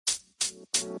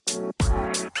Support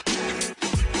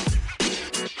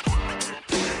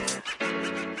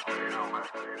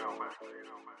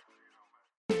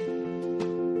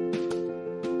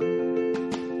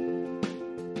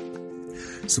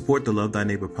the Love Thy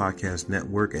Neighbor Podcast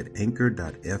Network at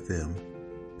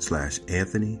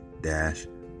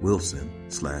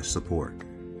anchor.fm/Anthony-Wilson/support.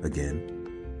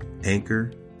 Again,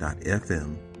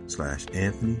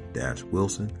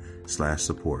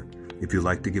 anchor.fm/Anthony-Wilson/support. If you'd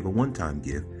like to give a one-time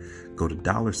gift, go to $A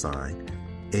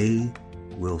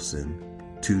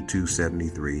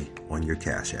Wilson2273 on your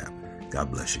Cash App.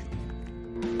 God bless you.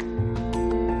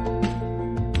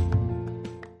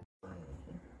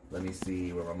 Let me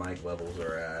see where my mic levels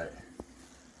are at.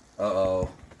 Uh-oh.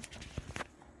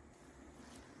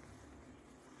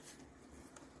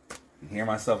 I hear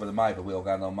myself in the mic, but we don't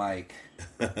got no mic.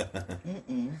 So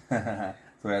we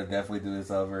have to definitely do this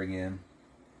over again.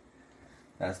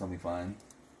 That's going to be fun.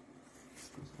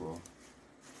 Cool.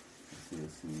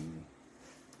 Let's see.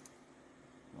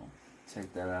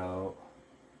 Take that out.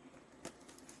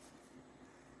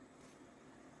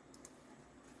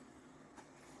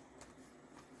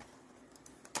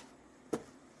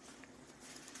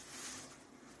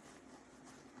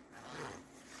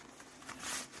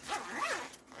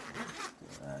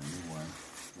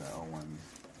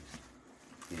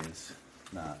 Is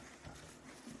not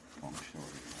functional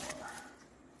anymore.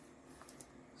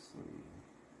 Let's see.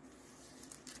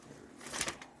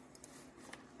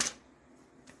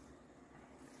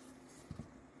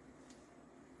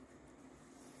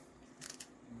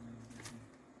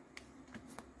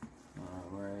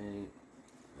 Alright.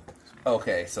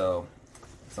 Okay, so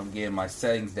I'm getting my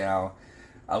settings down.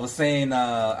 I was saying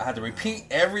I had to repeat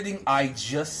everything I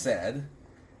just said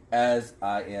as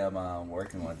I am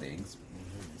working on things.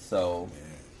 So,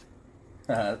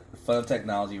 fun of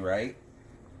technology, right?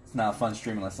 It's not fun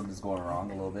streaming unless something's going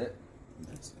wrong a little bit.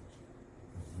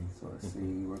 So let's see,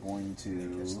 we're going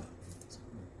to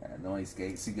noise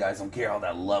gate. So you guys don't care all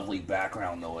that lovely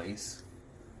background noise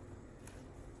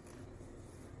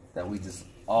that we just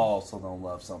also don't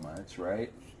love so much,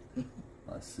 right?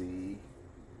 Let's see.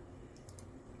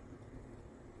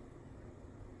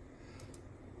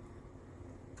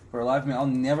 For a life, man, I'll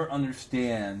never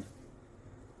understand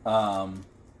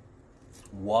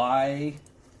why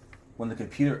when the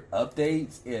computer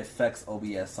updates it affects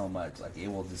OBS so much. Like it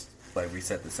will just like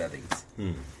reset the settings.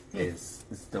 It's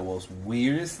the most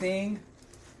weirdest thing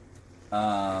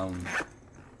I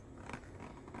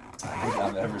think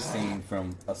I've ever seen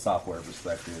from a software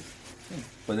perspective.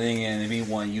 But then again, if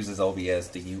anyone uses OBS,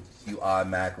 then you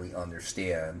automatically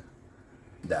understand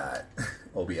that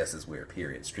OBS is weird,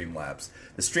 period. Streamlabs.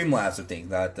 The Streamlabs are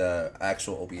things, not the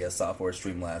actual OBS software.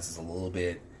 Streamlabs is a little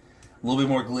bit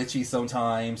more glitchy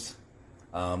sometimes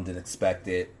than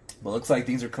expected. But looks like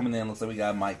things are coming in. Looks like we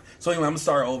got a mic. So anyway, I'm going to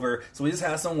start over. So we just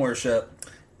had some worship.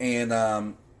 And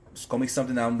it's going to be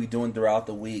something that I'm going to be doing throughout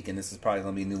the week. And this is probably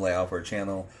going to be a new layout for a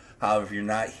channel. However, if you're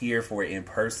not here for it in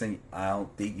person, I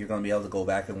don't think you're going to be able to go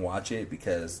back and watch it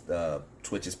because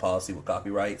Twitch's policy with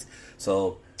copyrights.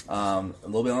 So a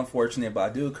little bit unfortunate,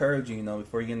 but I do encourage you,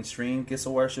 before you get in the stream, get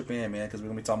some worship in, man, because we're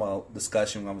going to be talking about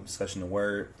discussion. We're going to be discussing the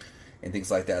word and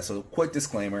things like that. So quick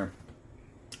disclaimer.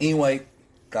 Anyway,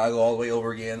 got to go all the way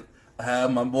over again. I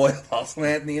have my boy Apostle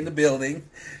Anthony in the building.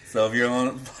 So if you're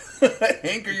on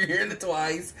Anchor, you're hearing it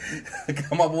twice. I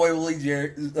got my boy Willie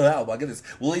G-Berry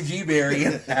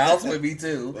in the house with me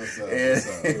too. What's up?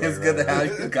 It's good to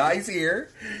have you guys here.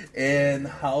 And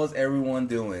how is everyone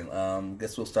doing?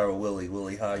 Guess we'll start with Willie.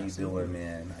 Willie, how you doing,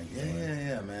 man? How you doing?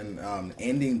 Yeah, man.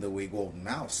 Ending the week, well,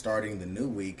 now starting the new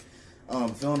week.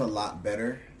 Feeling a lot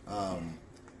better.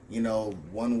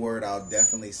 One word I'll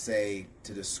definitely say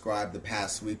to describe the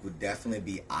past week would definitely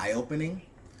be eye-opening.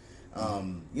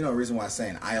 The reason why I'm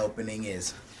saying eye-opening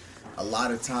is a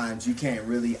lot of times you can't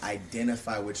really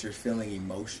identify what you're feeling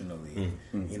emotionally,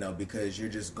 because you're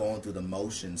just going through the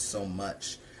motions so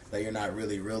much that you're not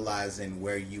really realizing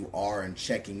where you are and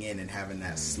checking in and having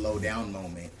that slow down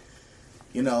moment.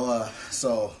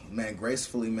 So, man,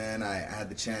 gracefully, man, I had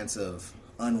the chance of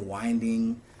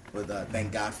unwinding with,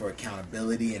 thank God for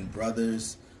accountability and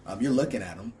brothers. You're looking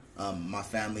at them. My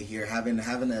family here, having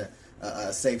a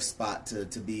safe spot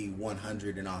to be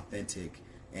 100 and authentic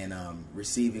and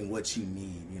receiving what you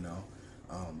need,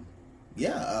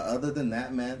 other than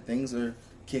that, man, things are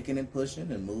kicking and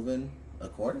pushing and moving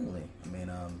accordingly.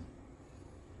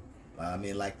 I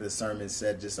mean, like the sermon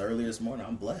said just earlier this morning,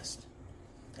 I'm blessed.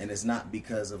 And it's not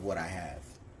because of what I have.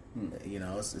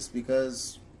 It's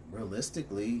because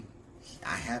realistically,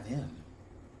 I have him.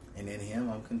 And in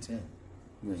him, I'm content.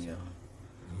 Yeah.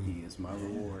 He is my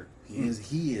reward.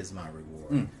 He is my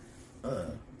reward.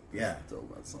 Yeah. Stole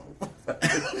my soul.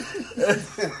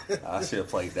 I should have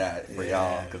played that for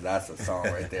y'all because that's a song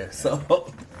right there. So,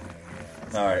 all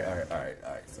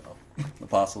right. So,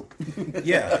 Apostle.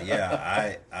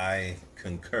 Yeah. I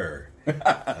concur.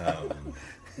 The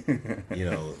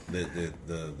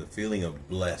feeling of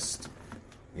blessed,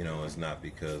 is not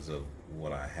because of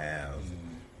what I have,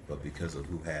 but because of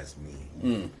who has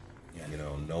me.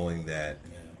 Knowing that,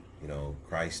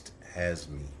 Christ has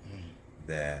me,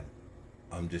 that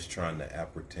I'm just trying to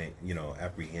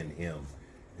apprehend him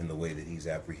in the way that he's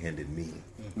apprehended me.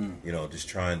 Just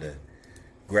trying to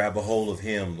grab a hold of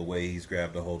him the way he's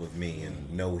grabbed a hold of me,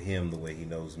 and know him the way he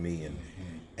knows me,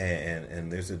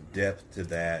 and there's a depth to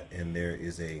that, and there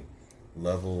is a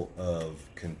level of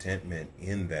contentment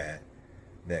in that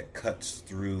cuts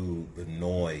through the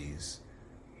noise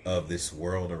of this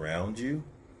world around you.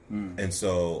 And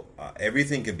so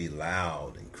everything can be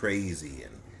loud and crazy,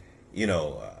 and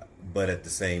but at the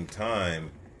same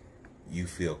time you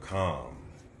feel calm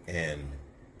and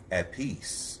at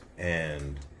peace,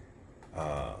 and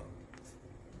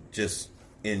just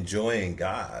enjoying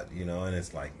God, and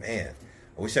it's like, man,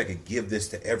 I wish I could give this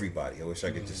to everybody. I wish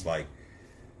I could just like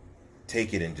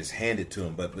take it and just hand it to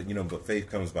them. But faith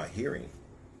comes by hearing,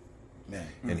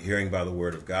 and hearing by the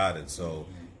word of God. And so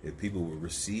if people will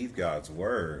receive God's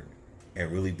word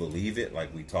and really believe it,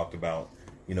 like we talked about,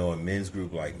 in men's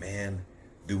group, like, man,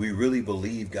 do we really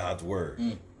believe God's word?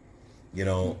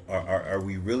 Are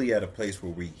we really at a place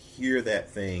where we hear that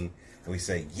thing and we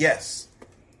say, yes,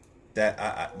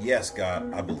 yes,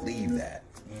 God, I believe that,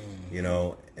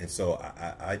 and so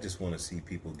I just want to see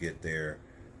people get there.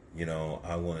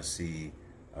 I want to see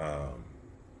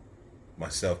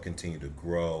myself continue to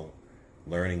grow,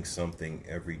 learning something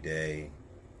every day,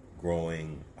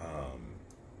 growing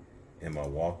in my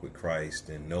walk with Christ,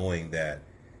 and knowing that,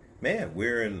 man,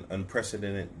 we're in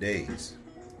unprecedented days.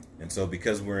 And so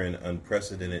because we're in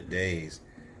unprecedented days,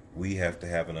 we have to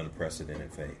have an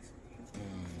unprecedented faith.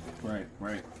 Right.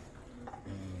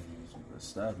 Some good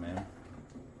stuff, man.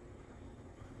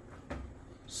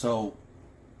 So,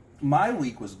 my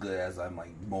week was good as I'm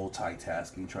like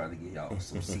multitasking, trying to get y'all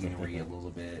some scenery a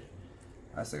little bit.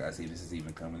 I still gotta see if this is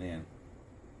even coming in.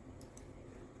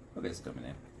 Okay, it's coming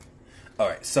in.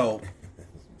 Alright, so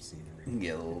you can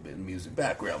get a little bit of music,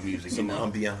 background music, some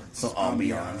ambiance. Some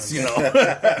ambiance,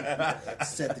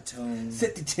 Set the tone.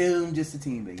 Set the tune, just a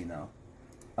team, but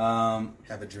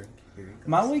Have a drink. Here you go.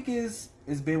 my week is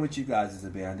been with you guys as a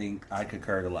band. I think I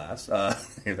concur the last.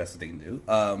 If that's the thing to do.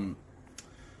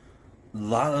 A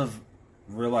lot of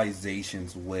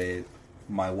realizations with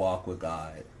my walk with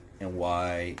God, and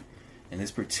why in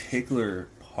this particular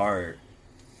part,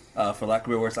 for lack of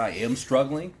better words, I am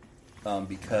struggling,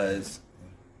 because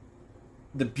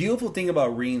the beautiful thing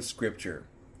about reading scripture,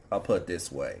 I'll put it this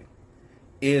way,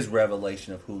 is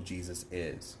revelation of who Jesus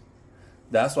is.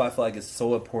 That's why I feel like it's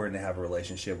so important to have a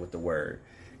relationship with the Word.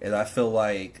 And I feel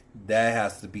like that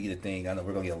has to be the thing. I know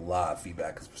we're going to get a lot of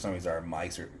feedback because for some reason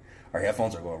our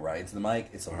headphones are going right into the mic.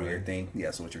 It's a weird thing. Yeah,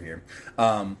 that's what you're hearing.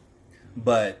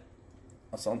 But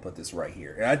so I'm going to put this right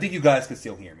here. And I think you guys can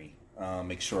still hear me.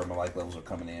 Make sure my mic levels are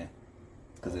coming in.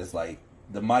 Because it's like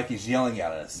the mic is yelling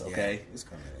at us, okay? Yeah, it's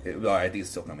coming in. All right, I think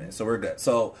it's still coming in. So we're good.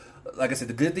 So, like I said,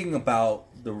 the good thing about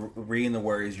the reading the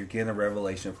Word is you're getting a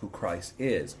revelation of who Christ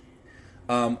is.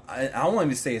 I don't want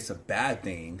to say it's a bad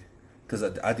thing, because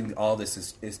I think all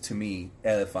this is to me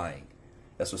edifying.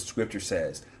 That's what Scripture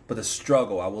says. But the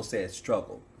struggle, I will say,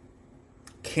 struggle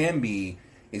can be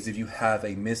is if you have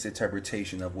a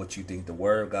misinterpretation of what you think the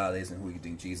Word of God is and who you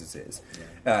think Jesus is. Yeah.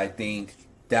 And I think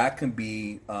that can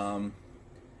be, for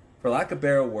lack of a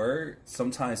better word,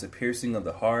 sometimes the piercing of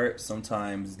the heart,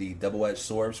 sometimes the double-edged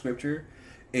sword of Scripture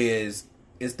is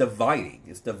dividing.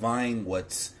 It's dividing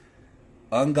what's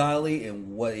ungodly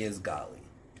and what is godly,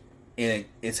 and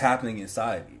it's happening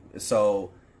inside of you.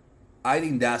 So I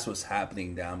think that's what's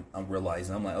happening. That I'm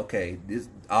realizing. I'm like, okay, this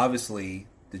obviously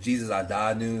the Jesus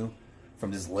I knew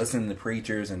from just listening to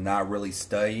preachers and not really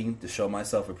studying to show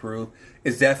myself approved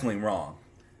is definitely wrong.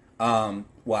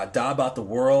 What I die about the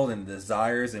world and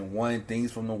desires and wanting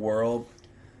things from the world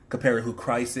compared to who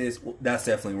Christ is, well, that's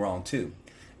definitely wrong too.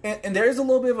 And there's a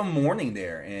little bit of a mourning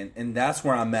there, and that's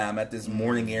where I'm at. I'm at this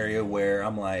mourning area where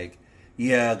I'm like,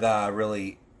 yeah, God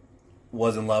really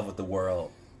was in love with the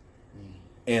world,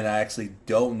 and I actually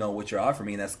don't know what you're offering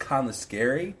me, and that's kind of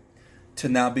scary to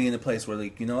now be in a place where,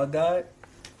 like, you know what, God,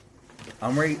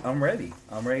 I'm ready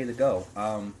to go.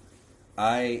 I'm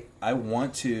ready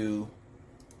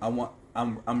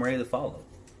to follow.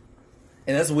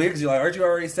 And that's weird because you're like, aren't you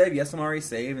already saved? Yes, I'm already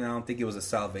saved, and I don't think it was a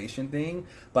salvation thing,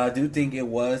 but I do think it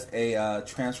was a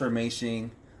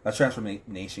transformation A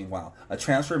transformation. Wow, a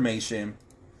transformation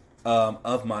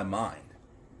of my mind.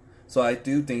 So I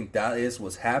do think that is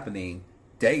what's happening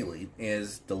daily.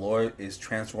 Is the Lord is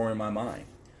transforming my mind,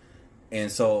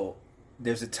 and so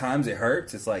there's at times it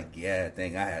hurts. It's like, yeah,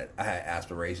 dang, I had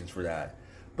aspirations for that,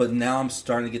 but now I'm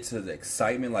starting to get to the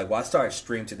excitement. Like, I started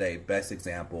stream today. Best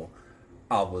example,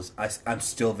 I'm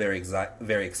still very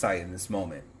excited in this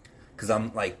moment because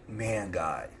I'm like, man,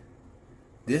 God,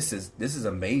 this is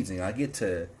amazing. I get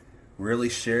to really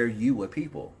share you with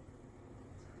people.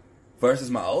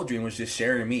 Versus my old dream was just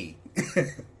sharing me.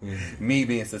 Me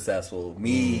being successful,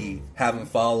 me having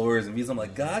followers, and I'm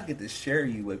like, God, I get to share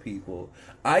you with people.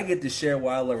 I get to share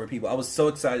what I love with people. I was so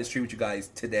excited to stream with you guys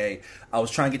today. I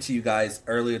was trying to get to you guys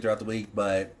earlier throughout the week,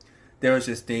 but there was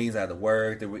just things I had to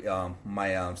work.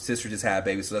 My sister just had a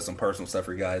baby, so that's some personal stuff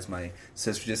for you guys. My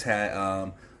sister just had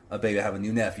a baby. I have a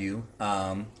new nephew.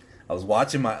 I was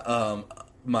watching my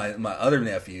my other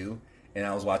nephew, and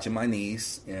I was watching my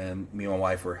niece, and me and my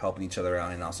wife were helping each other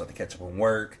out, and I also had to catch up on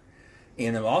work.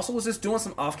 And I also was just doing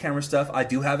some off-camera stuff. I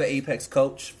do have an Apex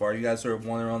coach, for you guys who are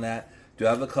wondering on that. Do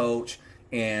have a coach,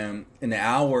 and in an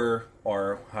hour,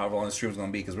 or however long the stream is going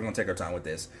to be, because we're going to take our time with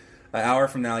this, an hour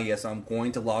from now, yes, I'm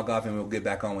going to log off, and we'll get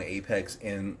back on with Apex,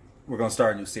 and we're going to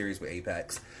start a new series with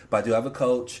Apex. But I do have a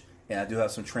coach, and I do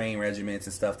have some training regimens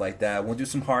and stuff like that. We'll do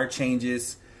some hard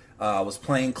changes. I was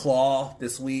playing Claw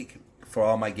this week, for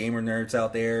all my gamer nerds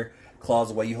out there. Claw's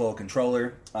the way you hold a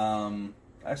controller.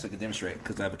 Actually, I could demonstrate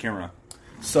because I have a camera.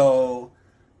 So,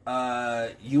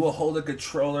 you will hold a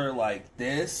controller like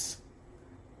this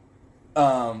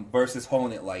versus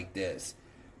holding it like this.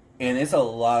 And it's a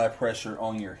lot of pressure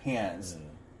on your hands.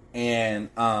 And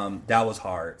that was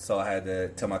hard. So I had to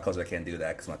tell my coach I can't do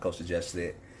that because my coach suggested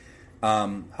it.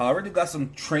 However, we got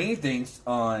some training things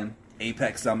on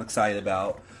Apex that I'm excited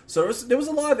about. So there was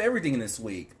a lot of everything this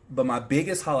week. But my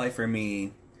biggest highlight for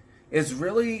me is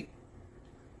really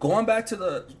going back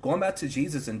to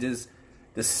Jesus and just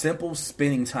the simple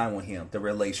spending time with him, the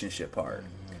relationship part.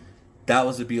 That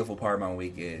was the beautiful part of my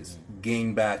week, is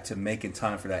getting back to making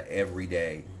time for that every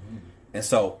day. And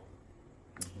so,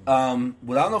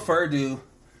 without no further ado,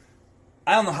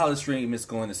 I don't know how the stream is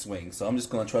going to swing, so I'm just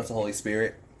going to trust the Holy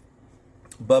Spirit.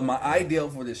 But my ideal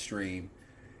for this stream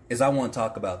is I want to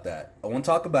talk about that. I want to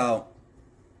talk about,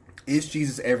 is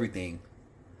Jesus everything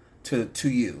to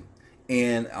you?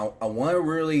 And I want to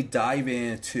really dive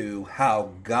into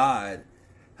how God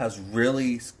has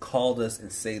really called us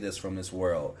and saved us from this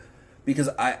world. Because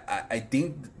I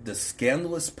think the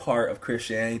scandalous part of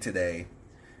Christianity today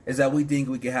is that we think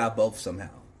we can have both somehow.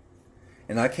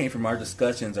 And I came from our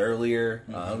discussions earlier.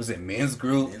 It was in men's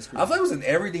group. I feel like it was in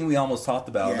everything we almost talked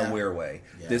about in a weird way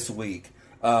this week.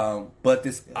 But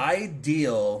this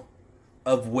ideal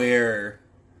of where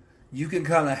you can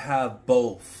kind of have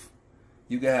both.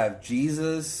 You can have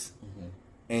Jesus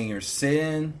and your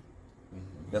sin.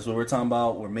 That's what we're talking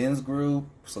about. We're men's group.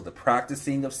 So the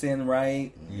practicing of sin,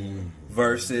 right?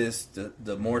 Versus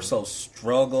the more so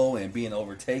struggle and being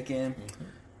overtaken.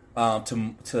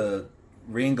 To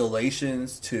reading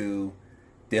Galatians, to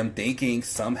them thinking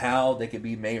somehow they could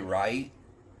be made right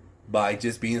by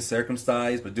just being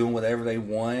circumcised, but doing whatever they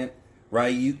want,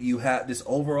 right? You have this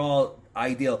overall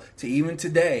ideal to even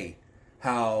today,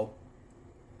 how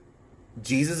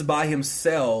Jesus by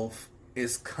himself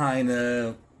is kind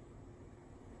of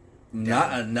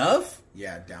not enough.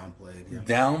 Downplayed.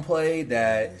 Downplayed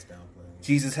that Downplayed.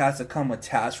 Jesus has to come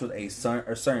attached with a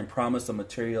certain promise of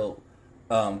material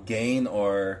gain,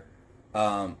 or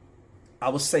I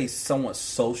would say somewhat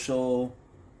social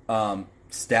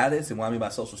status. And what I mean by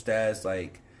social status,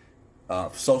 like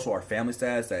social or family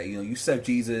status, that you accept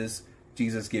Jesus,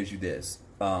 Jesus gives you this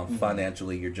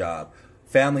financially, your job.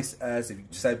 Family status, if you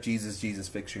accept Jesus, Jesus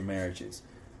fix your marriages.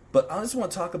 But I just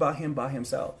want to talk about him by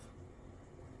himself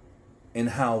and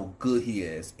how good he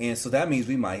is. And so that means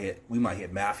we might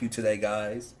hit Matthew today,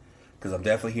 guys, because I'm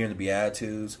definitely hearing the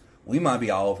Beatitudes. We might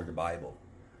be all over the Bible,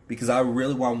 because I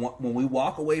really want, when we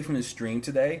walk away from the stream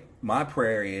today, my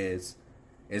prayer is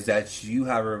that you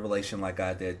have a revelation like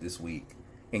I did this week,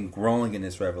 and growing in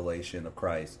this revelation of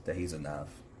Christ, that he's enough,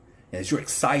 and that you're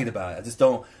excited about it.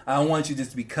 I don't want you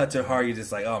just to be cut to the heart. You're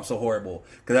just like, oh, I'm so horrible,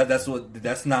 because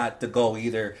that's not the goal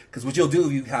either. Because what you'll do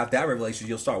if you have that revelation,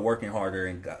 you'll start working harder,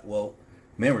 and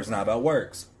remember, it's not about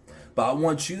works. But I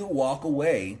want you to walk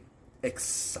away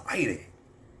excited,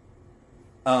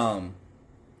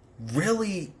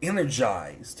 really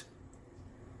energized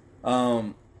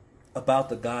about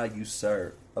the God you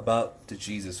serve, about the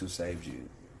Jesus who saved you.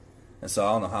 And so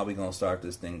I don't know how we're gonna start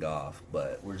this thing off,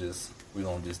 but we're gonna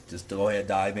just go ahead and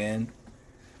dive in.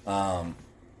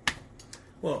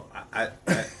 Well,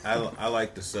 I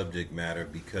like the subject matter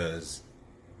because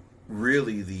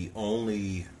really the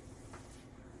only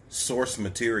source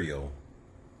material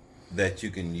that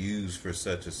you can use for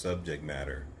such a subject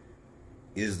matter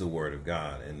is the Word of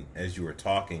God. And as you were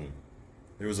talking,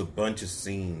 there was a bunch of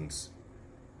scenes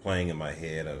playing in my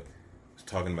head. I was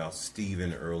talking about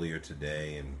Stephen earlier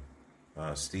today,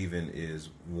 and Stephen is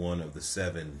one of the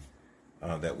 7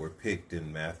 that were picked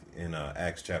in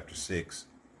Acts chapter 6.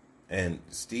 And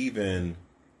Stephen,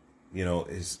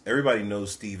 everybody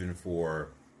knows Stephen for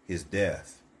his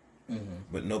death,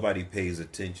 but nobody pays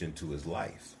attention to his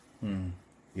life.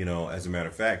 As a matter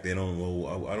of fact, I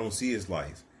don't see his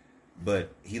life.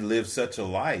 But he lived such a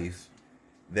life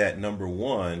that, number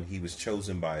one, he was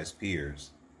chosen by his peers,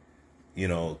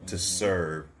 to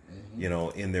serve,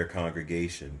 in their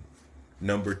congregation.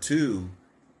 Number two,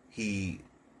 he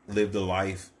lived a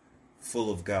life full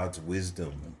of God's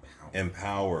wisdom and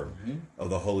power of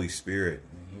the Holy Spirit.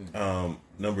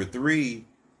 Number three,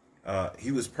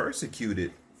 he was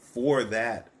persecuted for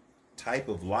that type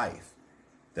of life.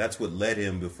 That's what led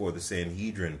him before the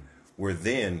Sanhedrin, where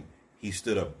then he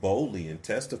stood up boldly and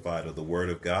testified of the word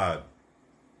of God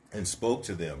and spoke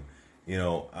to them. In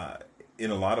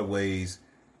a lot of ways,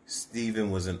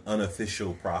 Stephen was an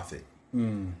unofficial prophet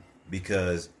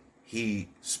because he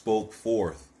spoke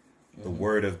forth the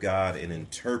word of God and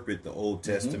interpret the Old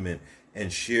Testament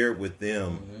and shared with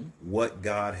them what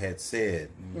God had said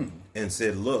and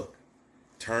said, look,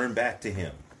 turn back to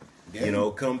him.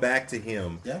 Come back to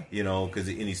him, because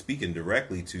he's speaking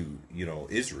directly to,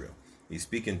 Israel. He's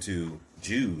speaking to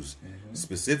Jews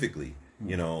specifically,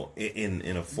 in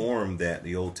a form that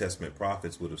the Old Testament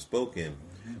prophets would have spoken.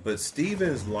 But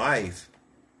Stephen's life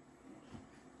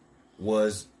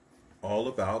was all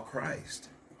about Christ.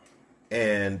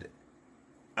 And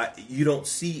you don't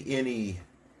see any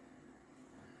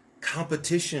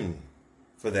competition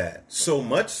for that. So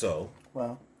much so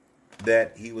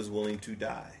that he was willing to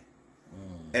die.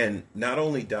 And not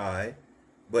only die,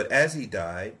 but as he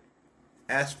died,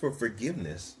 ask for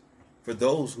forgiveness for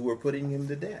those who were putting him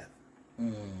to death.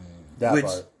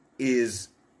 Which is,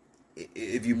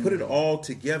 if you put it all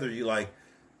together, you're like,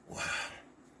 wow.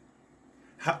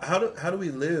 How do we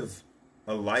live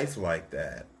a life like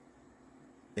that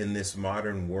in this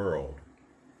modern world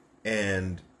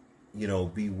and,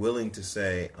 be willing to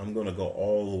say, I'm going to go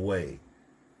all the way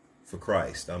for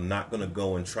Christ. I'm not going to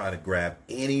go and try to grab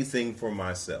anything for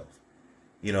myself,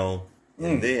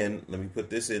 And then let me put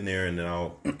this in there and then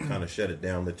I'll kind of shut it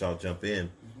down, let y'all jump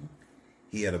in.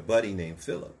 He had a buddy named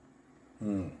Philip.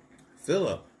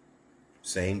 Philip,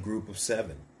 same group of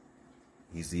 7.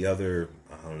 He's the other,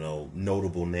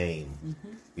 notable name,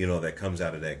 that comes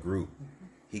out of that group.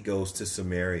 He goes to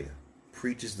Samaria,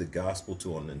 preaches the gospel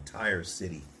to an entire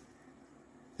city.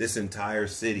 This entire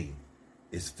city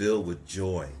is filled with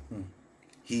joy.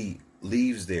 He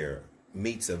leaves there,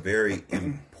 meets a very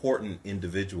important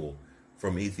individual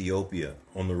from Ethiopia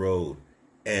on the road,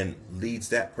 and leads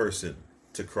that person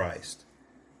to Christ.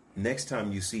 Next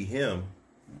time you see him,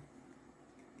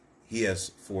 he has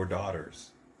 4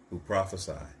 daughters who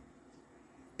prophesy.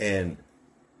 And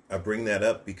I bring that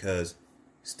up because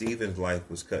Stephen's life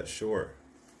was cut short,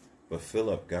 but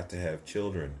Philip got to have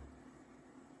children.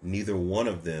 Neither one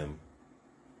of them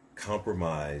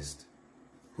compromised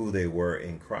who they were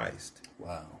in Christ.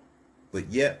 Wow. But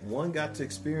yet one got to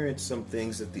experience some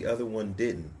things that the other one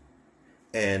didn't.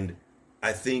 And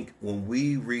I think when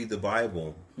we read the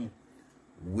Bible,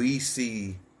 we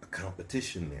see a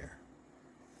competition there.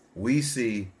 We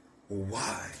see, well,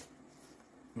 why?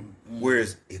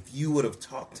 Whereas if you would have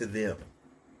talked to them,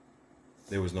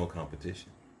 there was no competition.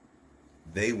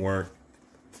 They weren't,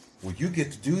 well, you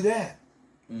get to do that.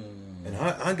 And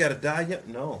I got to die yet?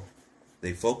 No.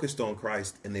 They focused on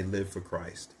Christ and they lived for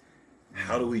Christ.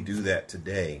 How do we do that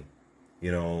today?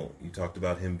 You talked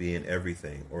about him being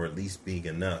everything, or at least being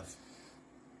enough.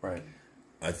 Right.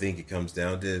 I think it comes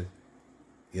down to,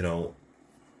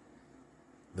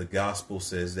 the gospel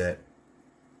says that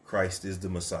Christ is the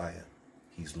Messiah.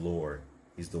 He's Lord.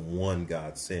 He's the one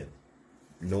God sent.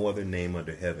 No other name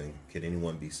under heaven can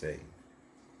anyone be saved.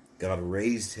 God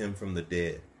raised him from the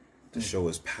dead to show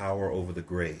his power over the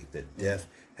grave, that death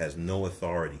has no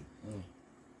authority.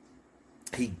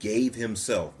 He gave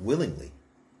himself willingly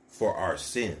for our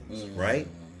sins, right?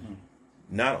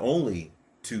 Not only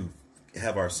to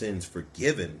have our sins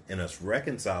forgiven and us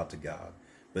reconciled to God,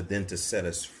 but then to set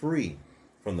us free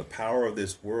from the power of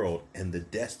this world and the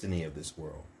destiny of this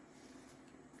world.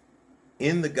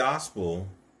 In the gospel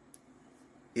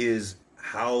is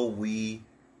how we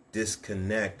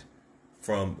disconnect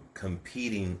from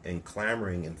competing and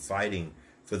clamoring and fighting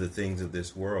for the things of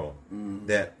this world,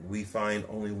 that we find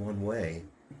only one way,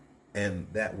 and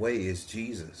that way is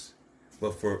Jesus.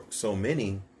 But for so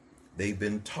many, they've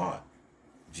been taught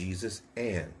Jesus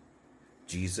and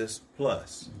Jesus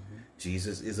plus.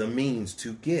 Jesus is a means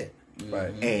to get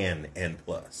and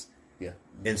plus. Yeah.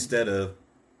 Instead of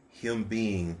him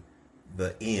being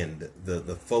the end,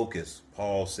 the focus.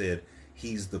 Paul said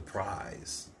he's the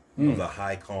prize of the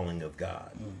high calling of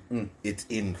God. It's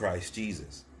in Christ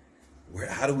Jesus.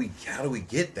 How do we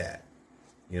get that?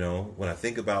 You know, when I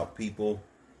think about people,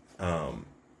 and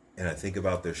I think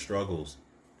about their struggles,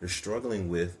 they're struggling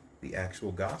with the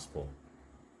actual gospel.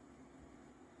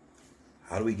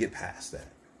 How do we get past that?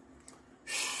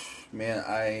 Man,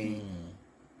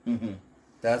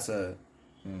 that's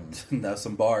that's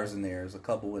some bars in there. There's a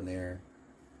couple in there.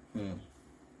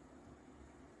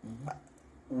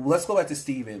 Let's go back to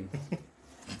Stephen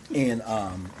and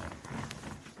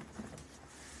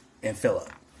Philip.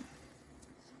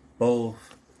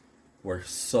 Both were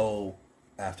so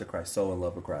after Christ, so in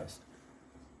love with Christ.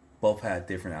 Both had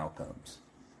different outcomes,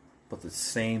 but the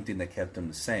same thing that kept them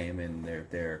the same, and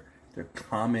their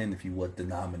common, if you would,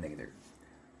 denominator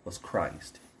was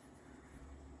Christ.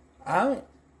 I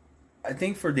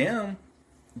think for them,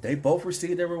 they both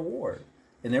received their reward,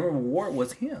 and their reward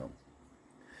was Him.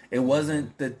 It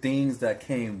wasn't the things that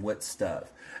came with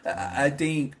stuff. I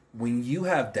think when you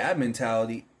have that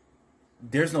mentality,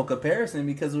 there's no comparison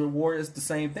because the reward is the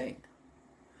same thing.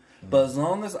 But as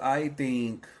long as I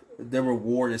think the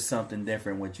reward is something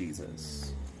different with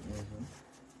Jesus,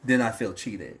 then I feel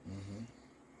cheated.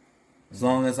 As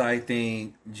long as I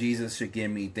think Jesus should give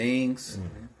me things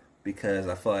because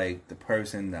I feel like the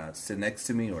person that sits next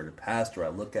to me or the pastor I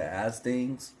look at as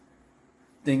things,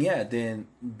 then yeah, then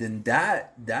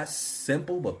that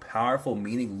simple but powerful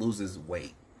meaning loses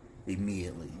weight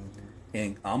immediately.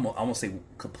 And I'm gonna say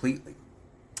completely.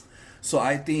 So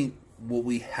I think what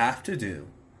we have to do,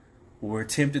 when we're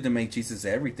tempted to make Jesus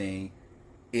everything,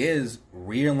 is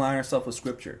realign ourselves with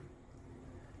Scripture.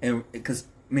 And because,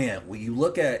 man, when you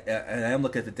look at, and I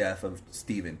look at the death of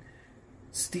Stephen,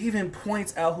 Stephen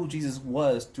points out who Jesus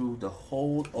was through the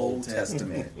whole Old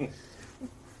Testament.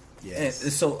 Yes.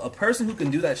 And so a person who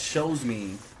can do that shows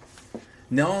me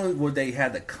not only would they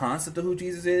have the concept of who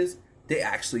Jesus is, they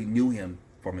actually knew Him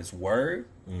from His Word,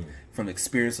 from the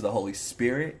experience of the Holy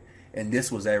Spirit, and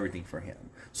this was everything for Him.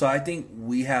 So I think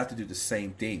we have to do the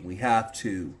same thing. We have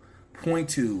to point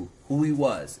to who He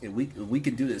was, and we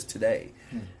can do this today,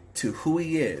 to who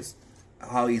He is,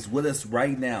 how He's with us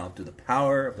right now through the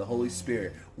power of the Holy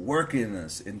Spirit, working in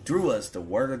us and through us the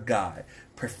Word of God,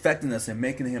 perfecting us and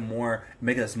making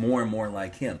us more and more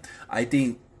like Him. I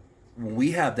think when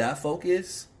we have that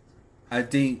focus, I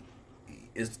think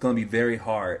it's going to be very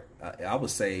hard. I would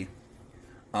say,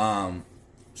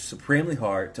 supremely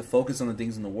hard to focus on the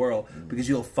things in the world because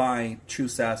you'll find true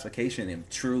satisfaction and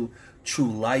true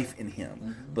life in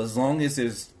Him. But as long as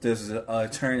there's an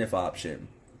alternative option,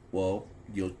 well,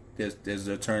 there's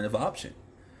an alternative option.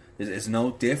 It's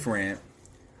no different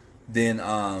than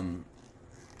I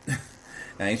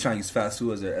ain't trying to use fast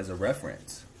food as a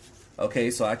reference. Okay,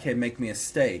 so I can't make me a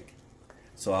steak,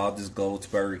 so I'll just go to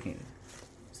Burger King.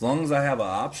 As long as I have an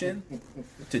option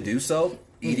to do so,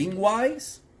 eating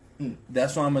wise,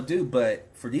 that's what I'm gonna do. But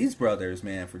for these brothers,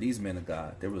 man, for these men of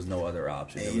God, there was no other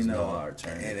option. There was no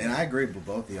alternative. And I agree with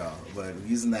both of y'all. But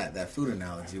using that food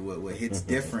analogy, what hits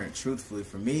different, truthfully,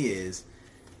 for me is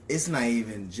it's not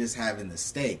even just having the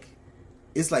steak.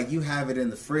 It's like you have it in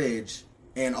the fridge,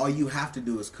 and all you have to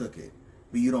do is cook it.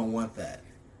 But you don't want that.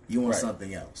 You want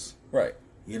something else. Right.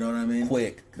 You know what I mean?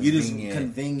 Quick, you just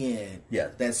convenient. Yeah.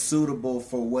 That's suitable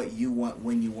for what you want,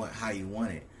 when you want, how you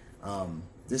want it.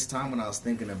 This time when I was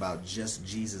thinking about just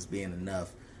Jesus being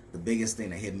enough, the biggest thing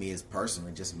that hit me is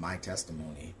personally just my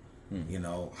testimony. You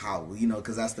know, how,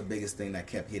 because that's the biggest thing that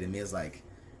kept hitting me is like,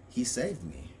 He saved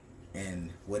me.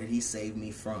 And what did He save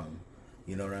me from?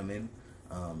 You know what I mean?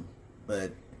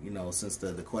 But, since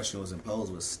the question was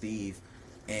imposed with Stephen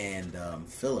and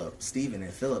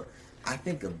Philip, I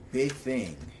think a big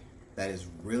thing that is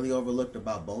really overlooked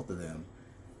about both of them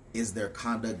is their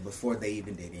conduct before they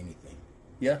even did anything.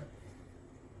 Yeah.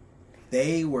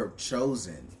 They were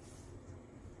chosen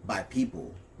by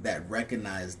people that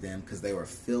recognized them because they were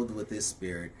filled with His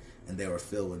Spirit and they were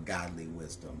filled with godly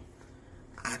wisdom.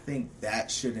 I think that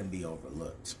shouldn't be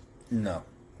overlooked. No.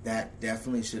 That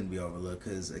definitely shouldn't be overlooked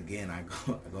because, again, I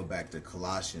go back to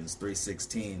Colossians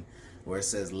 3:16 where it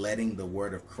says, letting the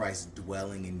word of Christ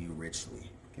dwelling in you richly.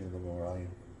 Give it a little more volume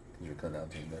because you're cutting out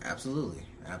too much.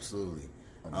 Absolutely.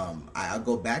 I'll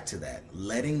go back to that.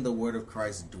 Letting the word of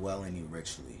Christ dwell in you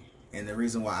richly. And the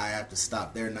reason why I have to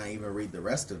stop there and not even read the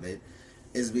rest of it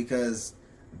is because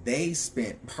they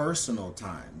spent personal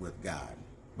time with God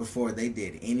before they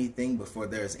did anything, before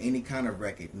there's any kind of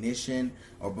recognition,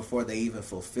 or before they even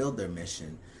fulfilled their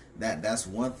mission. That's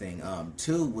one thing.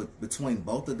 Two, between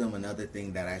both of them, another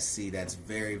thing that I see that's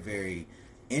very, very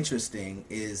interesting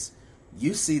is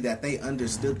you see that they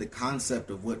understood the concept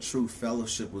of what true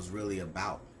fellowship was really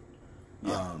about.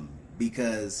 Yeah.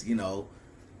 Because, you know,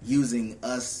 using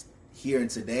us here and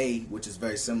today, which is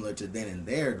very similar to then and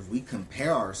there, we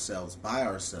compare ourselves by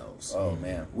ourselves. Oh,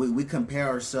 man. We compare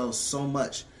ourselves so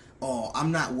much. Oh,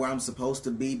 I'm not where I'm supposed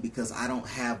to be because I don't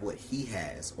have what he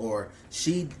has. Or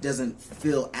she doesn't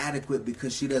feel adequate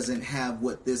because she doesn't have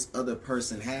what this other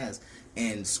person has.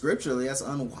 And scripturally, that's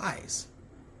unwise.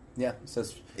 Yeah,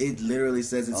 it literally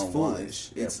says it's unwise.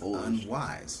 Foolish. Yeah, it's foolish.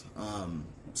 Unwise.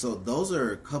 So those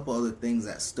are a couple other things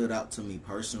that stood out to me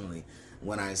personally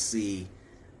when I see,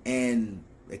 and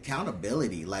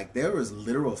accountability. Like, there was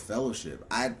literal fellowship.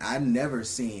 I've never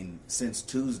seen since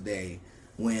Tuesday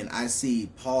when I see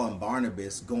Paul and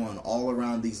Barnabas going all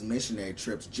around these missionary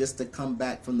trips just to come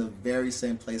back from the very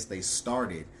same place they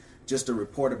started, just to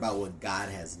report about what God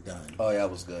has done. Oh, yeah,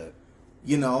 it was good.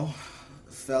 You know,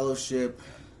 fellowship,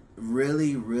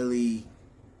 really, really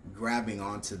grabbing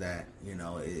onto that. You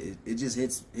know, it just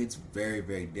it's very,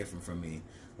 very different for me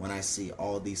when I see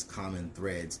all these common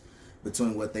threads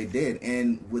between what they did.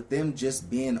 And with them just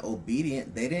being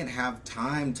obedient, they didn't have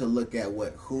time to look at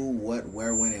who, what,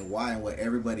 where, when, and why, and what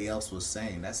everybody else was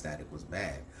saying. That static was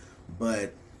bad.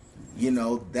 But, you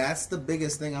know, that's the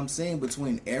biggest thing I'm seeing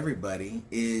between everybody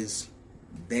is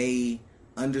they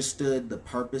understood the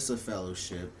purpose of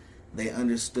fellowship. They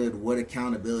understood what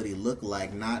accountability looked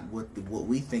like, not what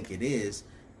we think it is.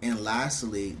 And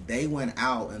lastly, they went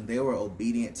out and they were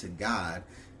obedient to God.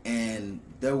 And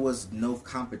there was no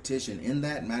competition in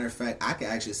that. Matter of fact, I could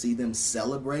actually see them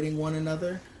celebrating one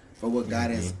another for what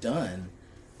God has done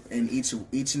in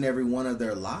each and every one of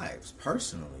their lives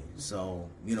personally. So,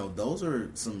 you know, those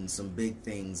are some big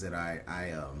things that I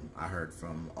heard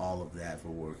from all of that for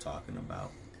what we're talking about.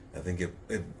 I think it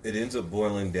ends up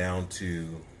boiling down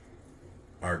to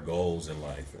our goals in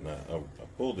life, and I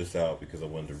pulled this out because I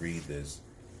wanted to read this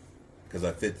because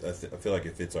I feel like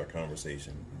it fits our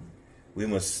conversation. We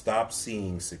must stop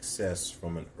seeing success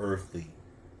from an earthly,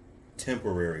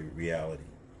 temporary reality.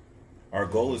 Our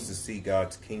goal is to see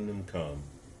God's kingdom come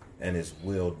and his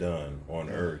will done on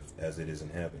earth as it is in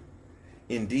heaven.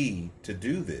 Indeed, to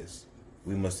do this,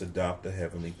 we must adopt a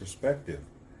heavenly perspective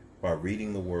by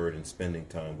reading the word and spending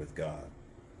time with God.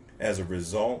 As a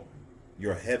result of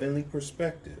your heavenly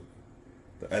perspective,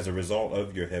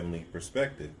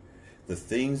 the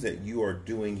things that you are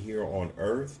doing here on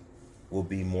earth will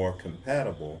be more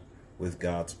compatible with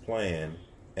God's plan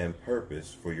and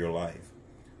purpose for your life.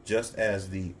 Just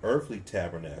as the earthly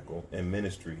tabernacle and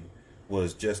ministry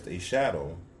was just a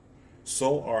shadow,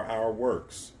 so are our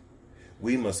works.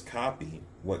 We must copy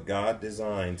what God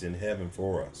designs in heaven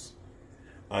for us.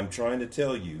 I'm trying to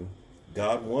tell you,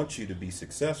 God wants you to be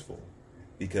successful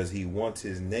because he wants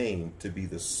his name to be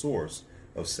the source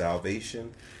of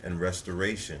salvation and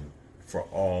restoration for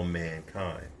all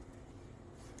mankind.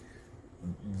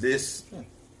 This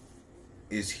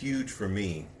is huge for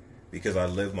me because I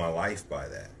live my life by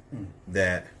that.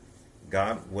 That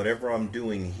God, whatever I'm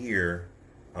doing here,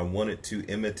 I want it to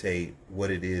imitate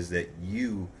what it is that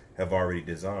you have already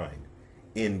designed.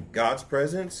 In God's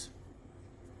presence,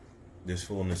 there's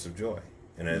fullness of joy,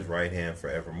 and at his right hand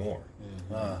forevermore.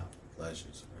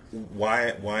 Pleasures.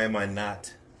 Why am I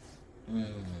not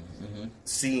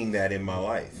seeing that in my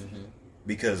life?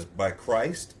 Because by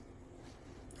Christ,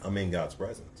 I'm in God's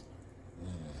presence.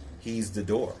 He's the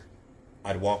door.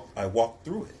 I walked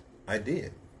through it. I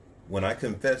did. When I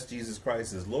confessed Jesus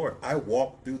Christ as Lord, I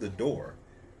walked through the door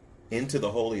into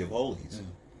the Holy of Holies.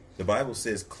 The Bible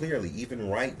says clearly, even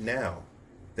right now,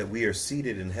 that we are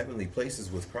seated in heavenly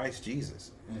places with Christ Jesus.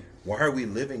 Why are we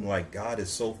living like God is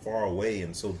so far away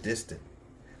and so distant?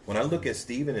 When I look at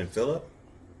Stephen and Philip,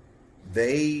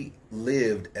 they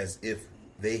lived as if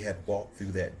they had walked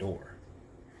through that door.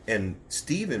 And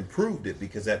Stephen proved it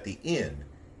because at the end,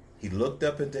 he looked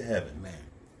up into heaven. Man.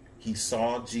 He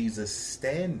saw Jesus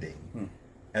standing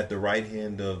at the right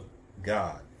hand of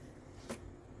God.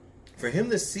 For him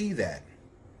to see that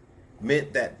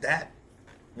meant that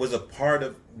was a part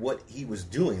of what he was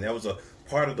doing. That was a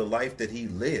part of the life that he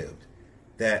lived.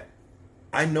 That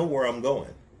I know where I'm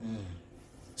going.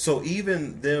 So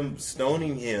even them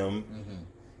stoning him,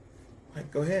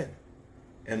 like, go ahead.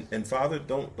 And Father,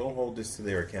 don't hold this to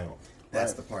their account.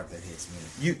 That's the part that hits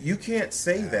me. You can't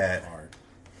say that part.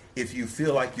 if you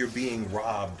feel like you're being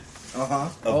robbed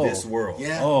of this world.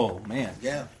 Yeah. Oh, man.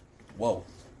 Yeah. Whoa.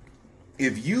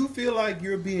 If you feel like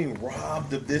you're being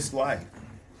robbed of this life,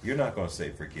 you're not going to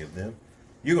say forgive them.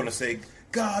 You're going to say,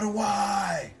 God,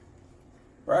 why?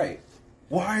 Right.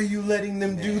 Why are you letting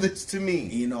them do this to me?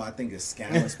 You know, I think a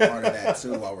scandalous part of that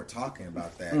too, while we're talking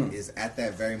about that, is at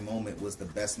that very moment was the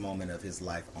best moment of his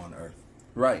life on earth.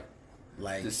 Right.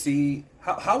 Like, To see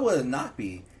how would it not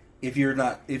be if you're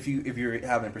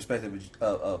having perspective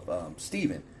of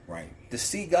Stephen, right. to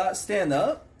see God stand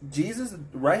up, Jesus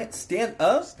stand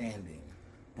up, Standing.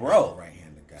 bro, Right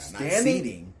hand of God. Standing? Not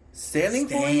seating. standing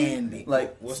for you, Standing.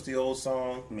 like What's the old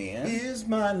song? man. Is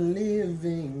my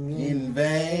living In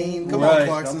vain. Come Come on, on,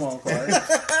 Clark. come on,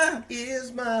 Clark.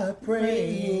 Is my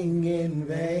praying in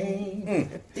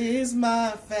vain? Is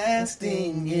my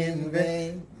fasting in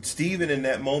vain? Stephen in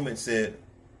that moment said,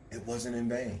 it wasn't in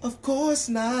vain. Of course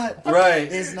not. Right.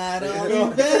 It's not all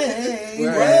in vain.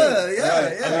 Right.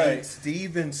 Yeah. Right.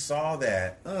 Stephen saw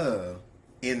that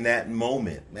in that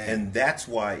moment. Man. And that's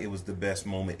why it was the best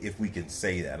moment, if we can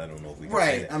say that. I don't know if we can say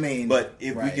Right. that. I mean, but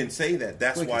if we right. can say that,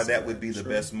 that's We can why say that that. would be the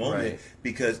True. best moment. Right.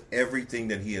 Because everything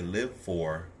that he had lived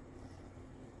for,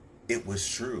 it was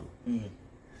true. Mm.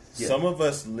 Yeah. Some of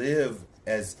us live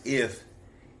as if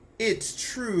it's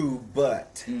true,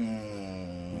 but...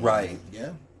 Right.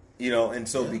 Yeah. You know, and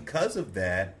so because of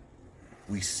that,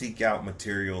 we seek out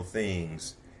material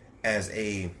things as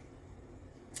a,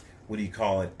 what do you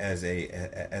call it? What do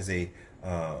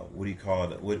you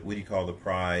call it? What do you call the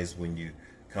prize when you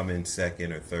come in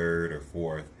second or third or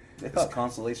fourth? They call it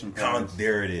consolation prize.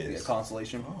 There it is. Yeah,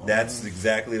 consolation. That's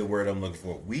exactly the word I'm looking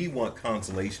for. We want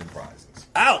consolation prizes.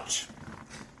 Ouch.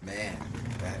 Man,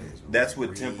 that is. That's what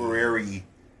real. temporary.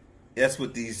 That's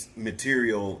what these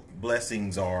material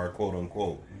blessings are, quote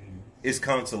unquote. Is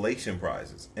consolation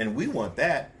prizes. And we want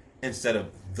that instead of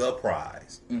the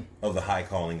prize of the high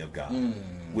calling of God,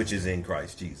 which is in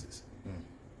Christ Jesus.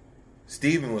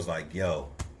 Stephen was like, yo,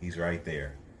 he's right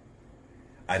there.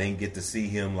 I didn't get to see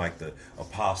him like the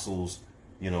apostles,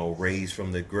 you know, raised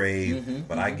from the grave,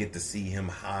 but I get to see him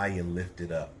high and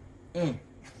lifted up. Man,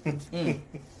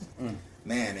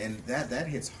 and that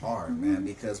hits hard, man,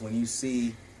 because when you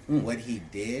see what he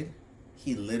did,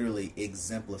 he literally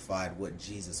exemplified what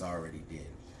Jesus already did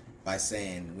by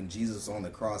saying, when Jesus was on the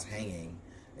cross hanging,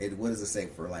 what does it say,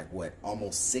 for like what,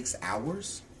 almost 6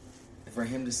 hours, for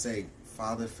him to say,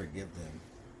 Father, forgive them,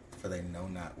 for they know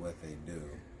not what they do.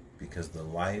 Because the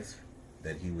life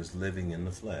that he was living in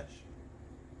the flesh,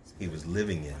 he was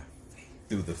living in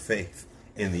through the faith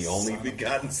in the only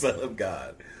begotten Son of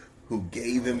God, who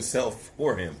gave himself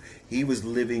for him. He was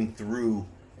living through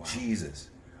Jesus.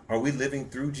 Are we living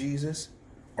through Jesus,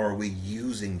 or are we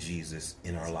using Jesus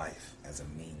in our life As a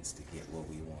means to get what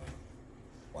we want.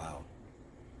 Wow.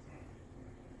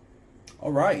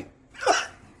 All right.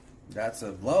 That's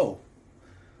a blow.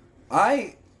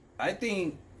 I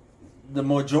think the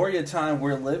majority of the time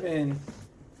we're living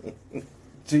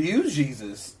to use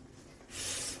Jesus,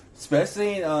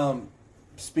 especially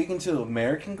speaking to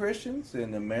American Christians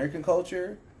and American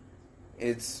culture.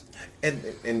 It's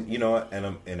and you know,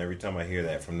 and every time I hear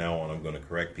that from now on, I'm going to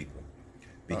correct people,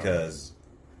 because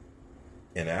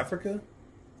in Africa,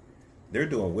 they're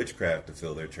doing witchcraft to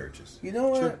fill their churches. you know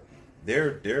what?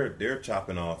 They're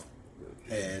chopping off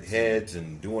heads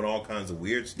and doing all kinds of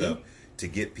weird stuff to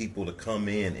get people to come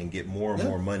in and get more and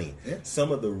more money. Yeah.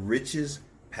 Some of the richest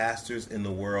pastors in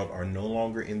the world are no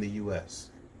longer in the U.S.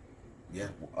 Yeah.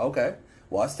 Okay.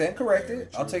 Well, I stand corrected. Very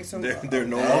I'll true. take some. They're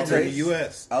no I'll longer in take- the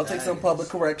U.S. I'll take some Nice. public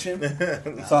correction.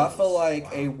 So I feel like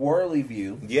a worldly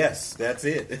view Yes, that's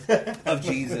it. of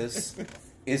Jesus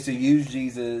is to use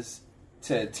Jesus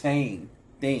to attain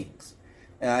things,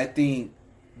 and I think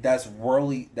that's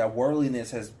worldly. That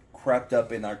worldliness has crept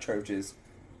up in our churches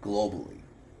globally,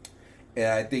 and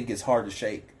I think it's hard to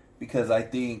shake, because I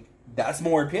think that's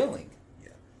more appealing. Yeah.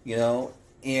 You know,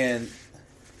 and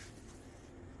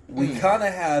we kind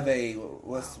of have a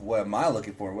what am I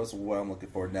looking for? What's what I'm looking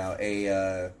for now?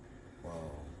 I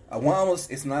want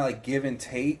almost, it's not like give and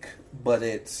take, but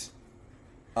it's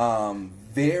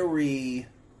very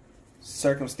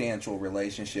circumstantial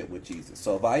relationship with Jesus.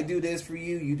 So if I do this for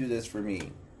you, you do this for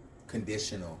me.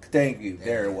 Conditional. Thank you. There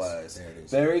There it it is. was. There it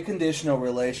is. Very conditional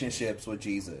relationships with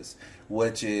Jesus,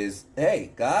 which is,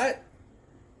 hey, God,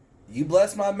 you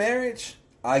bless my marriage,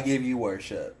 I give you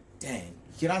worship. Dang.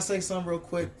 Can I say something real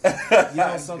quick? You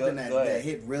know, something Go that ahead.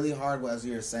 hit really hard as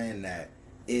you were saying that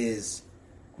is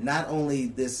not only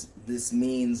this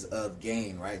means of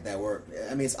gain, right? That we're,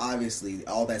 I mean, it's obviously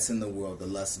all that's in the world, the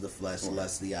lust of the flesh, the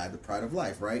lust of the eye, the pride of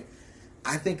life, right?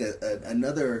 I think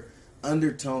another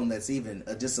undertone that's even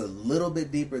just a little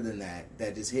bit deeper than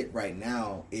that just hit right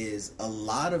now is a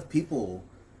lot of people,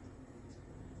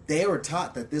 they were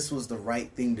taught that this was the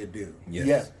right thing to do. Yes.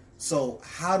 Yeah. So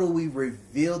how do we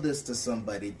reveal this to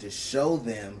somebody to show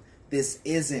them this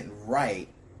isn't right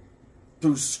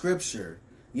through scripture?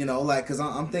 You know, like, because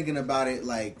I'm thinking about it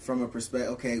like from a perspective,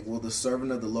 okay, well, the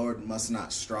servant of the Lord must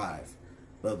not strive,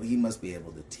 but he must be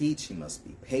able to teach, he must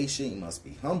be patient, he must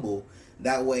be humble.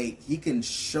 That way he can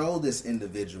show this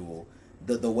individual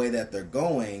the way that they're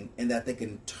going and that they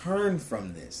can turn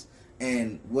from this.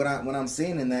 And what I'm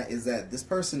seeing in that is that this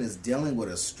person is dealing with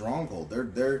a stronghold.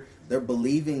 They're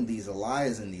believing these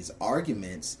lies and these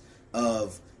arguments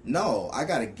of, no, I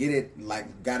gotta get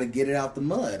it out the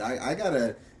mud. I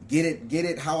gotta get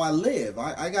it how I live.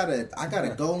 I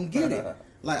gotta go and get it.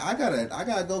 Like I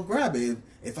gotta go grab it.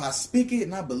 If I speak it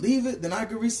and I believe it, then I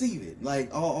can receive it. Like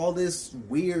all this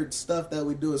weird stuff that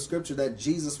we do in scripture that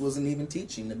Jesus wasn't even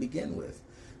teaching to begin with.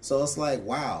 So it's like,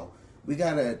 wow,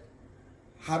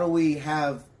 how do we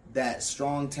have that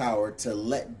strong tower to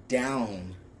let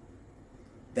down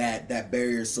that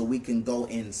barrier so we can go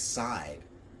inside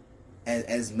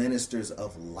as ministers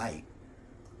of light?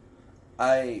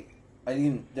 I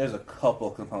think there's a couple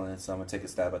components, so I'm going to take a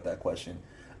stab at that question.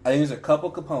 I think there's a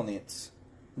couple components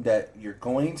that you're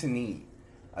going to need.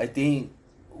 I think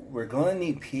we're going to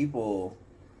need people,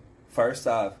 first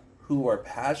off, who are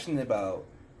passionate about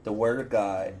the Word of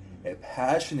God and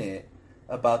passionate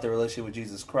about their relationship with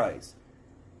Jesus Christ.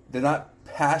 They're not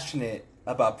passionate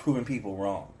about proving people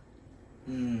wrong.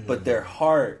 But their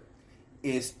heart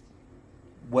is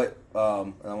what,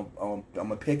 I'm going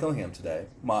to pick on him today,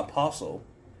 my apostle,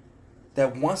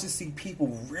 that wants to see people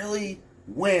really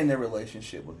win their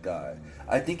relationship with God.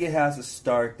 I think it has to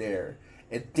start there.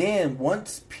 And then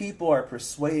once people are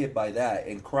persuaded by that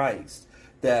in Christ,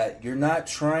 that you're not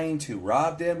trying to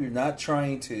rob them, you're not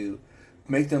trying to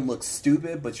make them look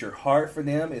stupid, but your heart for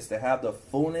them is to have the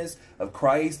fullness of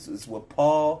Christ. Is what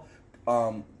Paul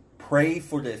prayed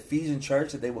for the Ephesian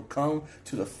church, that they would come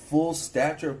to the full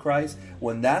stature of Christ.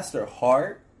 When that's their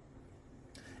heart,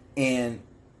 and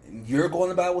you're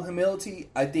going about with humility,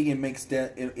 I think it makes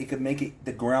that it could make it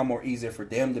the ground more easier for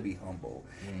them to be humble,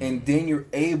 and then you're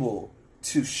able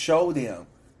to show them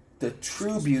the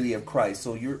true beauty of Christ.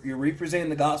 So you're representing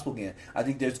the gospel again. I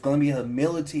think there's going to be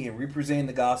humility in representing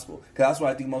the gospel, because that's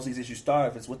why I think most of these issues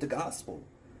start is with the gospel.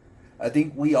 I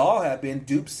think we all have been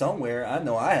duped somewhere. I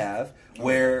know I have,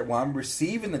 where when I'm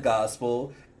receiving the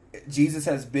gospel, Jesus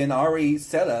has been already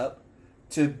set up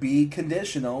to be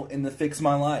conditional and to fix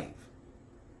my life.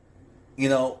 You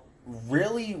know,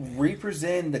 really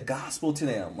represent the gospel to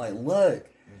them. Like, look,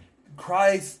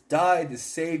 Christ died to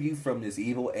save you from this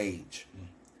evil age.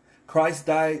 Christ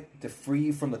died to free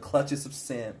you from the clutches of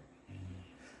sin.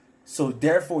 So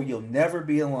therefore, you'll never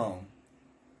be alone,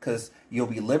 because you'll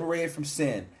be liberated from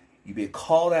sin. You'll be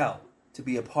called out to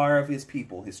be a part of his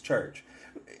people, his church.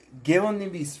 Giving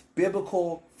them these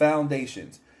biblical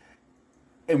foundations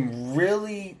and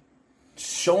really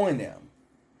showing them,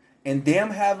 and them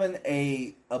having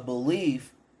a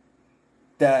belief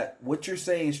that what you're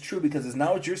saying is true, because it's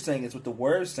not what you're saying, it's what the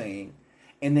word is saying.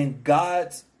 And then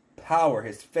God's power,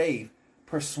 his faith,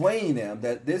 persuading them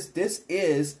that this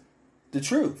is the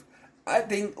truth. I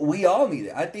think we all need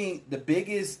it. I think the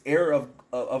biggest error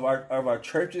of our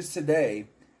churches today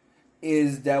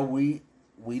is that we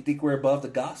think we're above the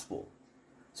gospel.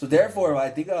 So therefore, if I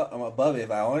think I'm above it,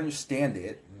 if I understand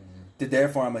it, then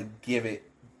therefore I'm going to give it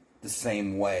the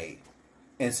same way.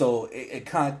 And so it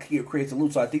kind of creates a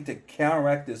loop. So I think to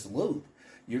counteract this loop,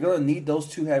 you're going to need those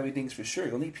two heavy things for sure.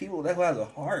 You're going to need people that have a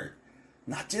heart,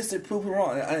 not just to prove it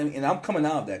wrong. And I'm coming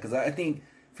out of that, because I think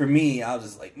for me, I was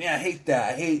just like, man, I hate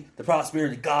that. I hate the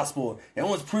prosperity gospel.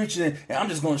 Everyone's preaching it, and I'm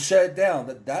just going to shut it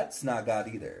down. That's not God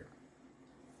either.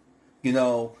 You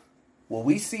know, what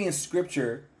we see in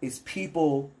Scripture is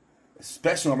people,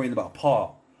 especially when I'm reading about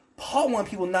Paul. Paul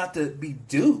wanted people not to be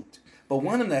duped, but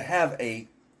wanted them to have a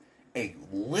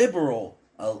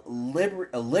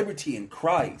liberty in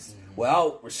Christ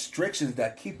without restrictions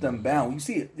that keep them bound. You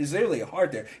see it, there's literally a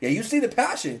heart there. Yeah, you see the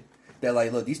passion that,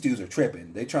 like, look, these dudes are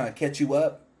tripping. They're trying to catch you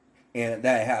up, and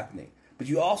that ain't happening. But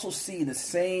you also see the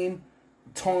same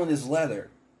tone of this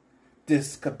letter,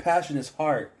 this compassion, this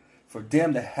heart for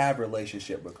them to have a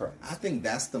relationship with Christ. I think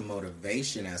that's the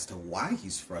motivation as to why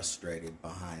he's frustrated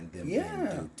behind them being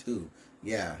duped too.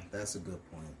 Yeah, that's a good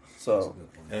point. So,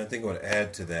 and I think I would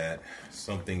add to that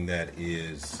something that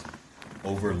is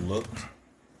overlooked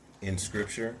in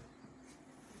Scripture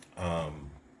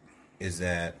is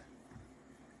that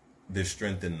there's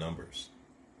strength in numbers.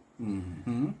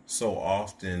 So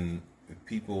often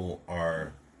people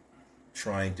are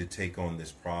trying to take on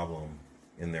this problem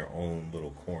in their own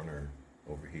little corner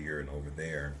over here and over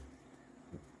there,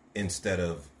 instead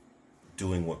of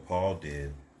doing what Paul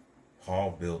did.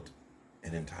 Paul built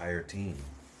an entire team.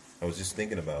 I was just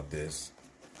thinking about this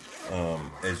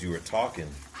as you were talking.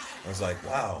 I was like,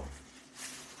 wow,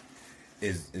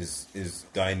 as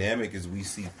dynamic as we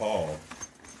see Paul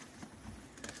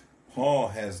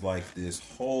has like this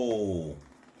whole,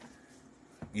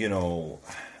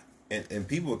 and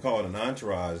people would call it an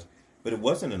entourage, but it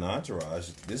wasn't an entourage.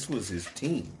 This was his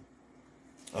team.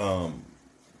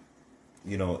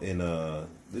 In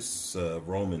this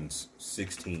Romans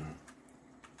 16,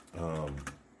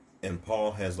 and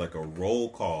Paul has like a roll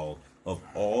call of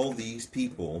all these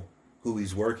people who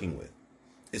he's working with.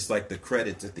 It's like the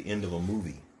credits at the end of a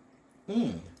movie.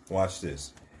 Watch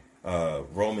this.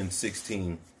 Romans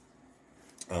 16,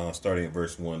 starting at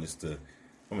verse 1. I'm going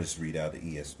to just read out the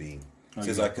ESV. It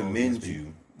says, I commend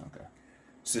you,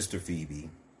 Sister Phoebe,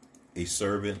 a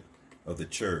servant of the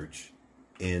church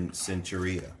in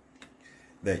Centuria,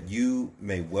 that you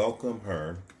may welcome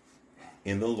her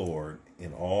in the Lord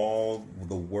in all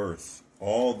the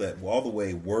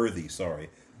way worthy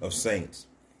of saints,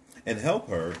 and help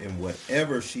her in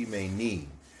whatever she may need,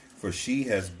 for she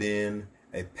has been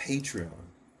a patron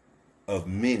of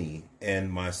many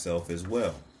and myself as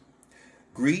well.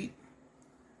 Greet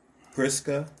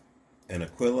Prisca and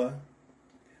Aquila,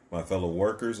 my fellow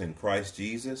workers in Christ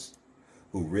Jesus,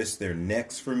 who risked their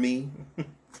necks for me,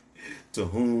 to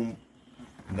whom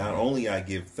not only I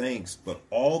give thanks, but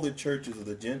all the churches of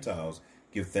the Gentiles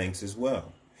give thanks as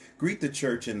well. Greet the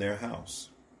church in their house.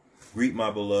 Greet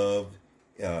my beloved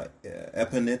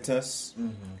Epanetus,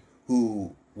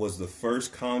 who was the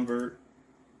first convert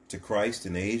to Christ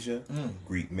in Asia.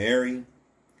 Greet Mary,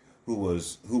 who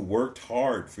worked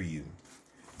hard for you.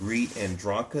 Greet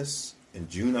Andronicus and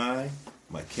Juni,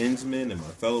 my kinsmen and my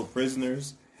fellow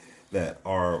prisoners, that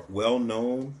are well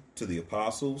known to the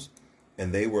apostles,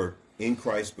 and they were in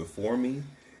Christ before me.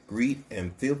 Greet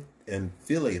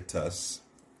Amphiliatus,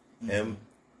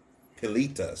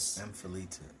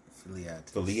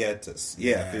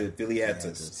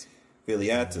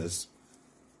 Amphiliatus.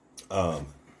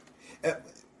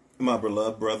 My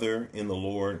beloved brother in the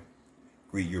Lord.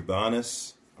 Greet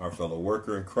Urbanus, our fellow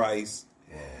worker in Christ.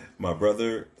 My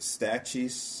brother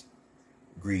Stachys.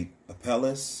 Greet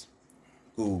Apelles,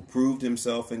 who proved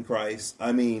himself in Christ.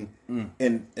 I mean,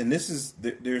 and this is,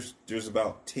 there's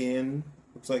about 10,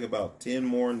 looks like about 10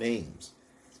 more names.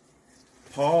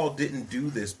 Paul didn't do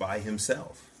this by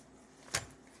himself.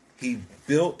 He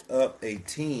built up a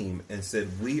team and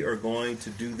said, we are going to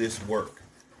do this work.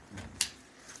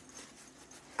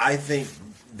 I think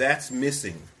that's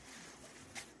missing.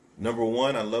 Number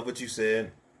one, I love what you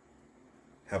said.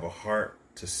 Have a heart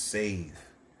to save.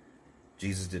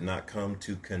 Jesus did not come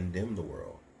to condemn the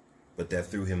world, but that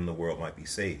through him the world might be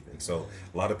saved. And so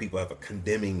a lot of people have a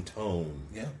condemning tone,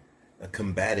 a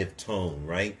combative tone,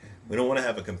 right? We don't want to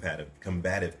have a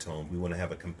combative tone. We want to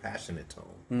have a compassionate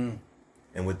tone.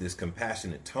 And with this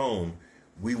compassionate tone,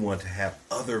 we want to have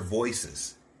other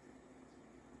voices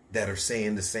that are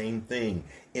saying the same thing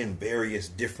in various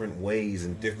different ways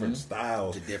and different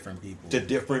styles. To different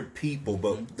people.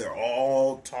 But they're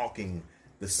all talking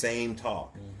the same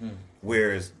talk.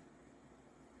 Whereas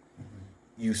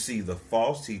you see the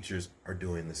false teachers are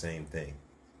doing the same thing.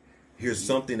 Here's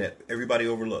something that everybody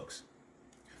overlooks.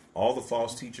 All the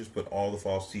false teachers put all the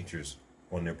false teachers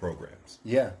on their programs.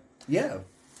 Yeah.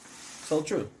 So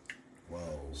true.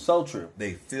 Whoa. So true.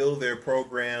 They fill their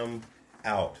program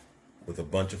out with a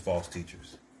bunch of false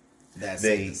teachers. That's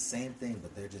the same thing,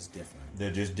 but they're just different.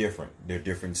 They're just different. They're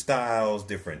different styles,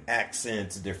 different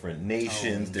accents, different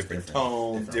nations, different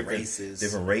tones, different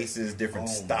races, different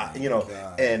style.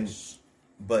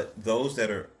 But those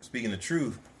that are speaking the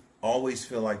truth always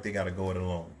feel like they got to go it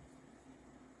alone.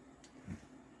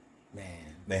 Man,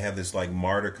 they have this like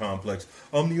martyr complex.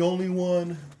 I'm the only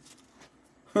one.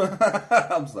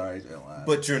 I'm sorry,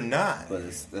 but you're not. But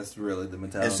that's really the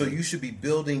mentality. And so you should be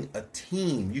building a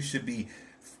team. You should be,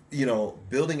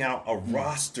 building out a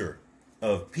roster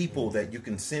of people that you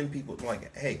can send people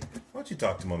like, hey, why don't you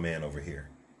talk to my man over here?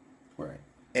 Right.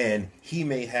 And he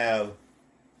may have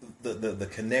the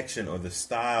connection or the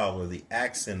style or the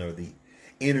accent or the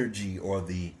energy or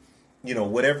the,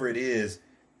 whatever it is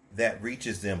that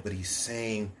reaches them, but he's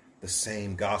saying the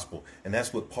same gospel. And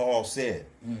that's what Paul said.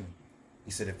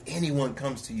 He said, if anyone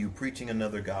comes to you preaching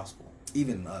another gospel,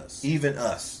 even us,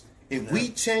 if we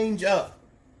change up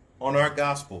on our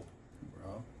gospel,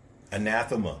 bro,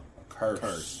 anathema,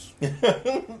 curse.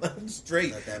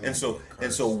 Straight. And so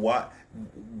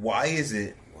why is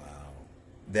it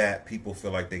that people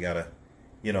feel like they gotta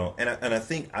you know, and I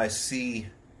think I see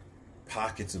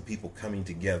pockets of people coming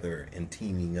together and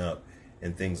teaming up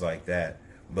and things like that.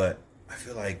 But I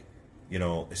feel like, you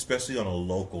know, especially on a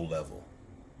local level,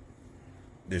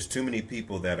 there's too many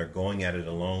people that are going at it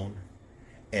alone.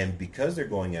 And because they're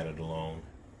going at it alone,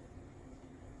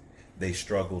 they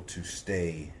struggle to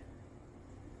stay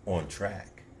on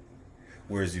track.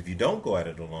 Whereas if you don't go at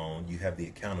it alone, you have the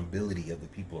accountability of the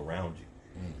people around you.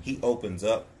 He opens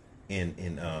up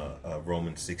in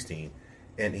Romans 16,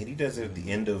 and he does it at the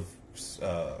end of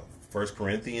 1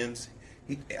 Corinthians.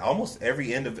 He almost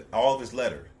every end of all of his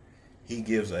letter, he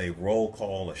gives a roll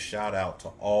call, a shout out to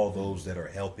all those that are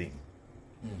helping,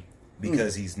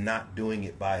 because he's not doing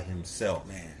it by himself.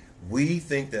 Man, we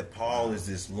think that Paul is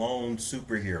this lone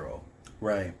superhero,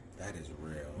 Right. that is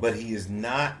real. but he is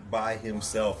not by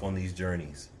himself on these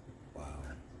journeys. Wow.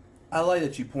 I like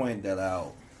that you pointed that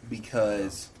out,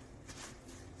 because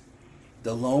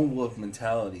the lone wolf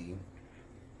mentality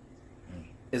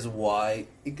is why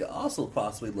it could also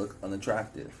possibly look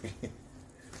unattractive.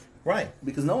 Right.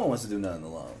 Because no one wants to do nothing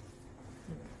alone.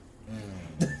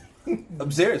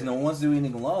 I'm serious. No one wants to do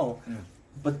anything alone.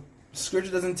 But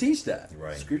Scripture doesn't teach that.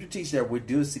 Right. Scripture teaches that we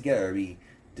do this together.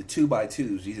 The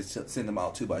 2x2s, Jesus sent them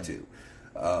out 2x2.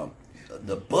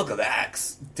 The book of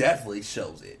Acts definitely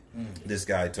shows it. This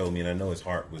guy told me, and I know his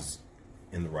heart was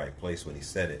in the right place when he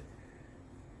said it,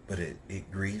 but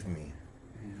it grieved me.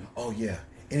 Oh yeah,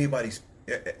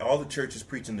 all the churches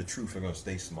preaching the truth are going to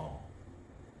stay small.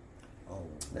 Oh,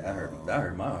 That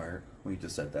hurt my heart when you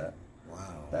just said that.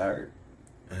 wow. That hurt.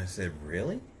 And I said,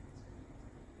 really?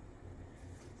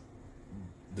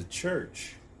 The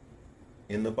church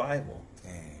in the Bible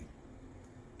Dang.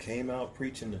 came out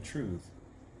preaching the truth,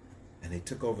 and they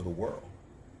took over the world.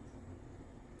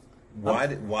 Why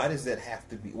does that have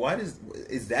to be?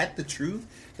 Is that the truth?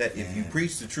 That if you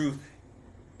preach the truth,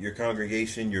 your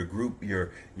congregation, your group,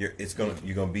 you're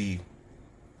gonna be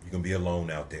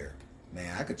alone out there.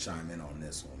 Man, I could chime in on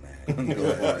this one, man.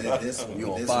 This one,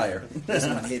 You on fire. This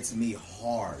one hits me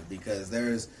hard, because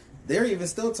there are even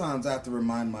still times I have to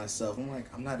remind myself, I'm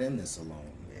like, I'm not in this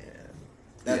alone.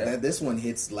 That this one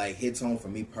hits home for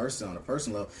me personally, on a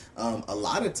personal level. A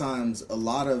lot of times, a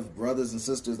lot of brothers and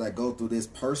sisters that go through this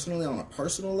personally on a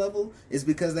personal level is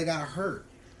because they got hurt.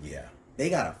 Yeah. They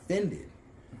got offended,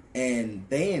 and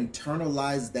they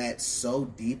internalize that so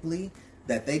deeply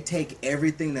that they take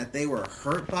everything that they were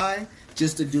hurt by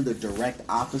just to do the direct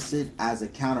opposite as a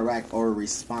counteract or a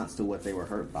response to what they were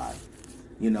hurt by.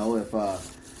 You know, if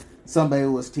somebody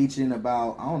was teaching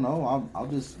about, I don't know, I'll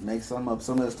just make something up.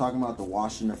 Somebody was talking about the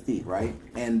washing of feet, right?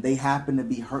 And they happen to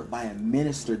be hurt by a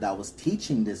minister that was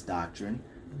teaching this doctrine.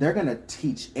 They're going to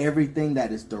teach everything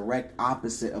that is direct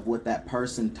opposite of what that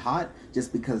person taught,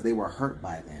 just because they were hurt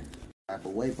by them, type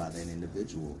of way by that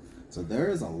individual. So there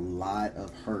is a lot of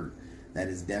hurt that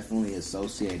is definitely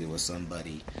associated with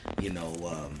somebody,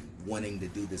 wanting to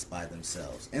do this by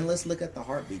themselves. And let's look at the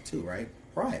heartbeat too, right?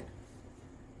 Pride.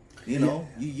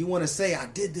 You want to say, I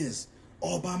did this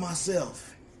all by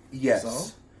myself. Yes.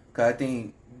 So? Because I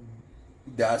think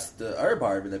that's the other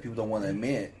part of it that people don't want to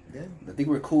admit. Yeah. I think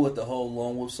we're cool with the whole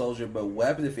lone wolf soldier, but what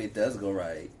happens if it does go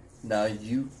right? Now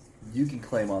you can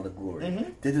claim all the glory.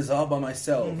 Did this all by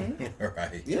myself.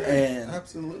 Right. Yeah, And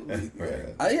absolutely. Right.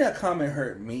 Yeah. I think that comment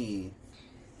hurt me,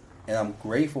 and I'm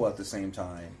grateful at the same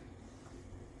time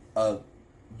of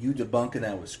you debunking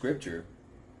that with Scripture,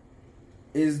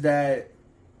 is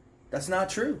that's not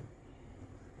true.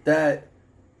 That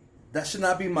should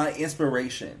not be my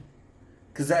inspiration.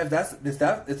 Because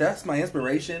if that's my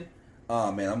inspiration,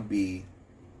 oh man, I'm gonna be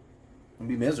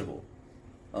miserable.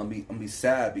 I'm gonna be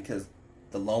sad, because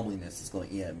the loneliness is going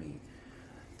to eat at me.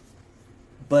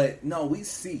 But no, we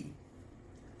see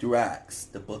through Acts,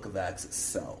 the book of Acts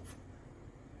itself.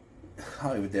 I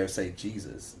don't even dare say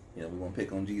Jesus. We want to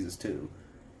pick on Jesus too.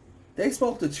 They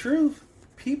spoke the truth.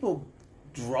 People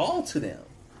draw to them.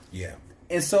 Yeah.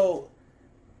 And so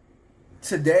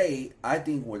today, I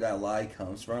think where that lie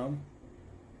comes from,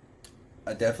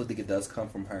 I definitely think it does come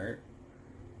from hurt.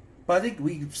 But I think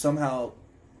we somehow,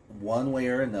 one way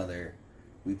or another,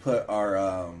 we put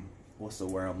our, what's the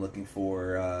word I'm looking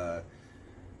for?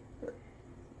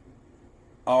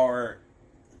 Our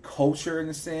culture, in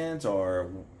a sense, or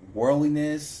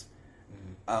worldliness.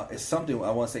 It's something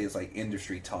I want to say it's like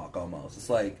industry talk almost. It's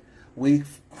like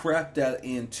we've crept that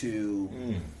into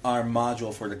our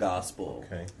module for the gospel.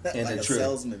 Okay. And like the a truth.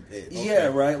 salesman pitch. Yeah,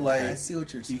 right. Like I see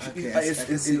what you're saying. you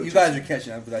guys are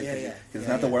catching up. Like, Yeah. It's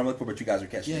not the word I'm looking for, but you guys are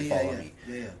catching it. Follow me.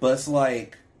 Yeah. But it's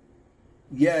like,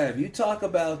 yeah, if you talk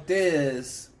about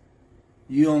this,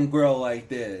 you don't grow like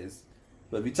this.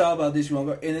 But if you talk about this, you won't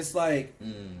go. And it's like,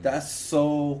 that's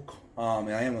so, and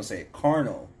I am going to say it,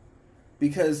 carnal.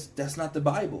 Because that's not the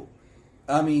Bible.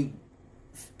 I mean,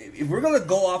 if we're going to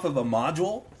go off of a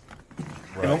module,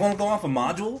 if I'm going to go off a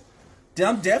module, then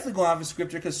I'm definitely going off of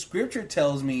Scripture. Because Scripture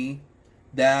tells me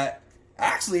that,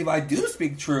 actually, if I do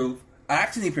speak truth, I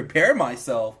actually need to prepare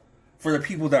myself for the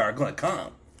people that are going to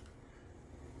come.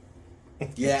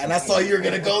 Yeah, and I saw you were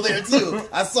going to go there, too.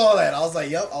 I saw that. I was like,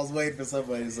 yep, I was waiting for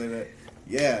somebody to say that.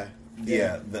 Yeah.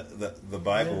 The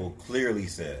Bible clearly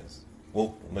says,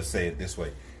 well, let's say it this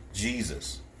way.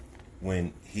 Jesus,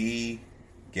 when he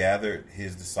gathered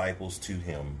his disciples to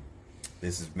him,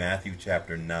 this is Matthew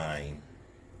chapter 9,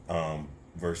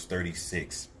 verse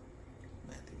 36.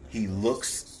 He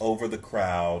looks over the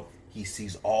crowd. He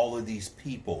sees all of these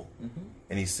people,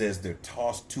 and he says they're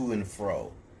tossed to and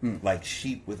fro like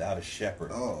sheep without a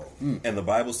shepherd. And the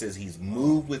Bible says he's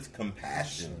moved with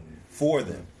compassion for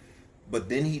them. But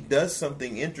then he does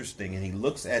something interesting, and he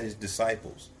looks at his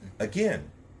disciples.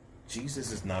 Again,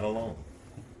 Jesus is not alone.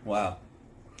 Wow.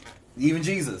 Even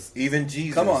Jesus.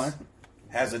 Come on.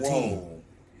 Has a team.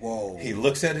 Whoa. He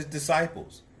looks at his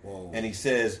disciples. Whoa. And he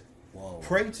says,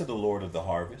 pray to the Lord of the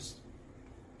harvest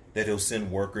that he'll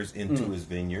send workers into his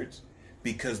vineyards,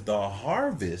 because the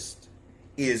harvest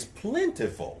is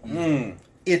plentiful.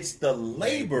 It's the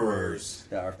laborers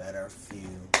that are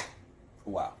few.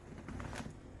 Wow.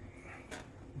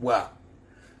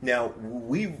 Now,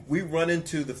 we run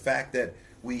into the fact that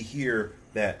we hear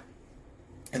that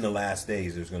in the last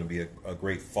days there's going to be a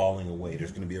great falling away.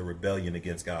 There's going to be a rebellion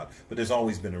against God. But there's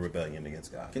always been a rebellion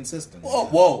against God. Consistent.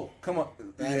 Whoa. Come on.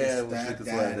 We should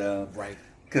slide down. Right.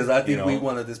 Because I think we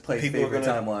want to just play favorite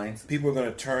timelines. People are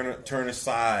going to turn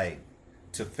aside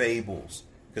to fables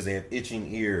because they have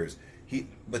itching ears.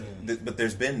 But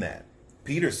there's been that.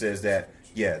 Peter says that,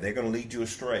 they're going to lead you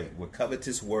astray with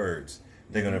covetous words.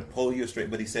 They're going to pull you astray.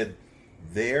 But he said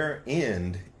their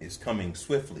end is coming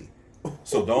swiftly.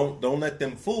 So don't let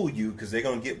them fool you, because they're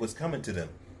going to get what's coming to them.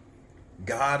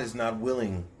 God is not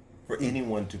willing for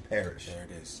anyone to perish. There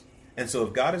it is. And so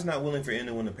if God is not willing for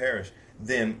anyone to perish,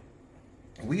 then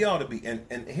we ought to be.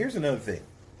 And here's another thing.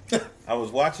 I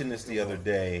was watching this the other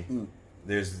day.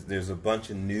 There's a bunch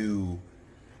of new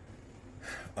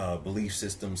belief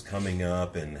systems coming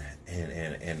up, and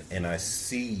I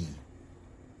see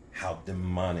how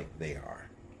demonic they are.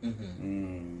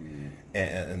 And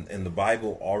the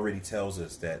Bible already tells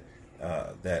us that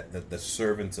that the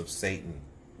servants of Satan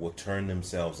will turn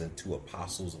themselves into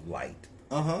apostles of light.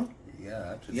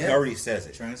 Yeah, It already says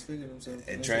it. Transfigure themselves.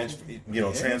 And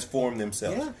transform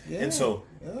themselves. And so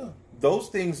Yeah. those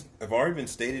things have already been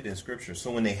stated in Scripture.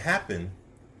 So when they happen,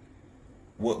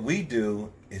 what we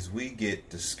do is we get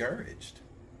discouraged.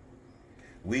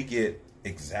 We get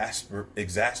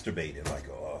exacerbated, like,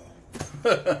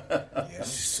 this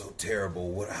is so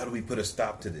terrible. How do we put a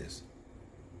stop to this?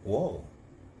 Whoa.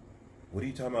 What are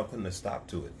you talking about putting a stop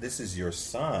to it? This is your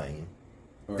sign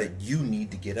that you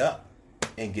need to get up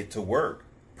and get to work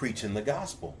preaching the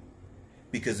gospel.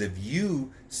 Because if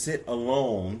you sit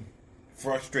alone,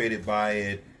 frustrated by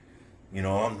it,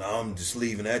 I'm just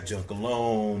leaving that junk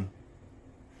alone,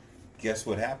 guess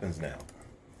what happens now?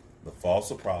 The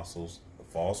false apostles, the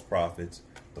false prophets,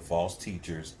 the false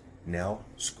teachers now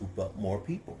scoop up more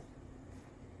people.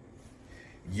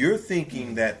 You're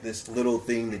thinking that this little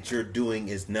thing that you're doing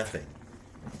is nothing.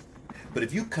 But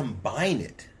if you combine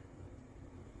it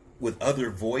with other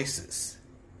voices,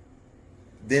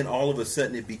 then all of a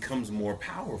sudden it becomes more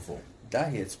powerful.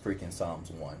 That hits freaking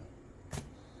Psalms 1.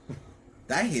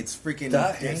 That hits freaking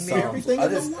everything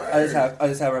in the Word. I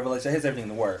just have Revelation. It hits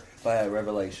everything in the Word. But I have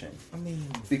Revelation. I mean,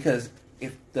 because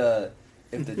if the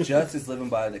just is living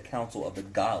by the counsel of the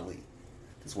godly,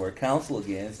 this word counsel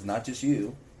again, it's not just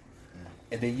you,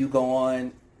 and then you go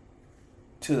on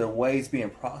to the ways being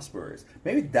prosperous.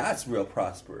 Maybe that's real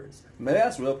prosperous. Maybe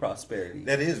that's real prosperity.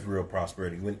 That is real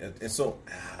prosperity. And so,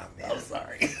 I'm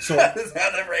sorry. So I just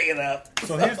had to bring it up.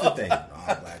 So here's the thing.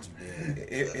 I'm glad you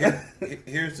did.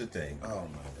 Here's the thing. Oh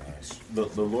my gosh.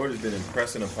 The Lord has been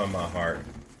impressing upon my heart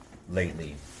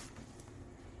lately.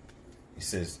 He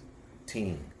says,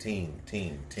 team.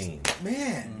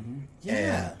 Man.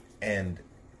 Yeah. And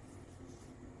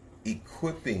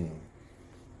equipping,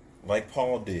 like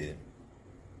Paul did,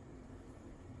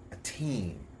 a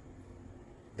team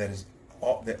that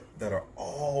are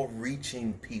all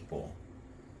reaching people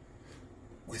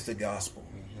with the gospel.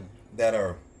 That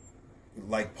are,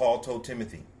 like Paul told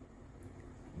Timothy,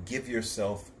 give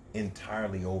yourself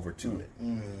entirely over to it.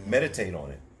 Meditate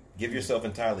on it. Give yourself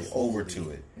entirely over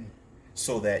to it,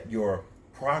 so that your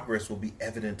progress will be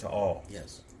evident to all.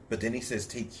 Yes. But then he says,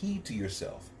 take heed to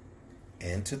yourself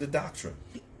and to the doctrine.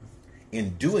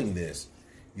 In doing this,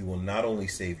 you will not only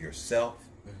save yourself,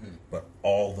 but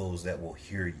all those that will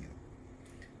hear you.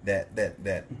 That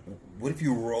what if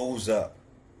you rose up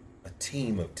a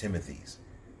team of Timothys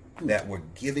that were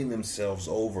giving themselves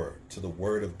over to the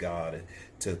word of God,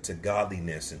 to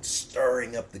godliness, and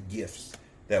stirring up the gifts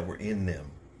that were in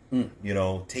them, you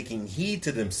know, taking heed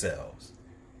to themselves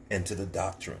and to the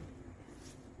doctrine,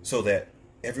 so that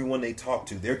everyone they talk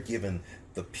to, they're given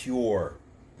the pure,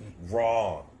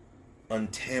 raw,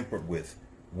 untampered with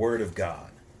word of God.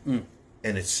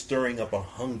 And it's stirring up a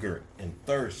hunger and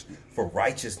thirst for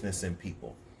righteousness in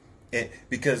people. And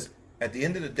because at the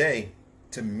end of the day,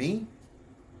 to me,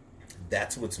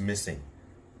 that's what's missing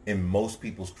in most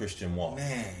people's Christian walk.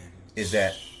 Man. Is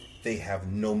that they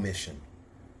have no mission.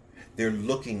 They're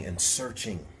looking and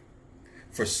searching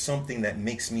for something that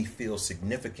makes me feel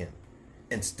significant,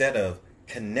 instead of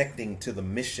connecting to the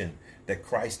mission that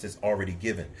Christ has already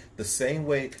given. The same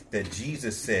way that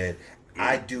Jesus said,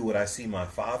 I do what I see my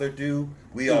Father do,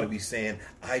 we ought to be saying,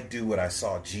 I do what I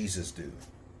saw Jesus do.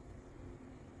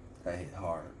 That hit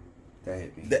hard. That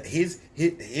hit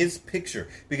me. His picture.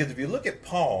 Because if you look at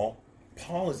Paul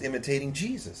is imitating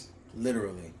Jesus.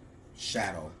 Literally.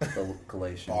 Shadow.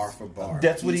 Galatians. Bar for bar.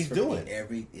 That's what he's doing.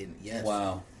 Yes.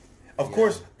 Wow. Of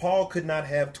course, Paul could not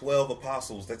have 12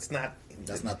 apostles. That's not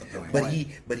the point.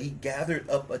 But he gathered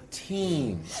up a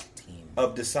team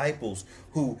of disciples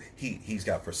who he's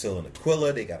got Priscilla and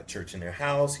Aquila. They got a church in their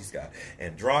house. He's got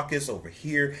Andronicus over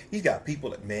here. He's got people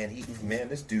that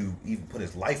this dude even put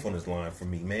his life on his line for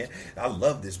me, man. I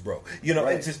love this bro. You know,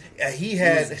 it's just he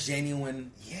has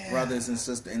genuine brothers and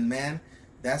sisters. And man,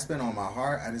 that's been on my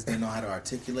heart. I just didn't know how to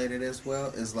articulate it as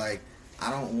well. It's like, I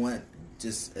don't want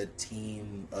just a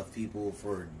team of people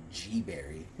for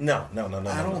G-Berry. No.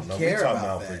 I don't care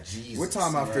about that. For Jesus. We're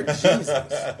talking about for Jesus,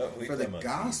 for the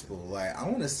gospel. Like, I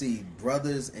want to see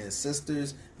brothers and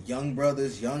sisters, young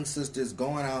brothers, young sisters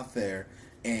going out there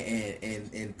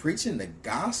and preaching the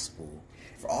gospel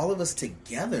for all of us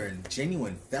together in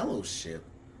genuine fellowship.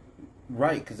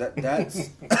 Right, because that's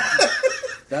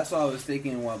that's what I was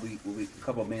thinking while we a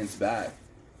couple of minutes back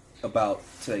about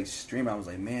today's stream. I was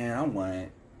like, man, I want,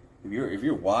 if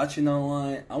you're watching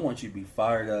online, I want you to be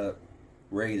fired up,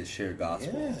 ready to share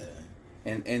gospel,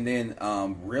 and then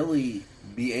really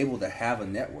be able to have a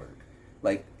network,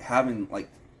 like having like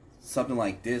something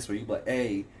like this where you be like,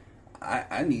 hey,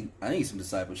 I need some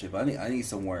discipleship. I need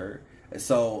some word. And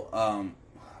so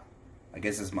I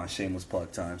guess it's my shameless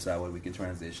plug time, so that way we can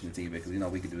transition to TV, because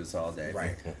we can do this all day.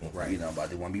 Right. But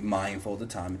they want to be mindful of the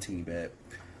time, a teeny bit.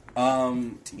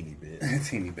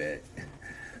 Teeny bit.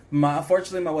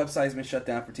 Unfortunately, my website's been shut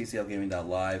down for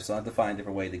tclgaming.live, so I have to find a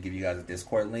different way to give you guys a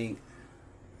Discord link,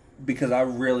 because I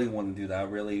really want to do that. I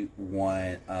really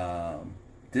want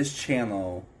this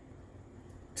channel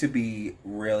to be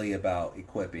really about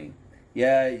equipping.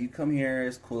 Yeah, you come here,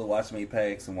 it's cool to watch some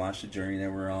Apex and watch the journey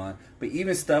that we're on, but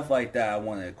even stuff like that I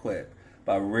want to equip.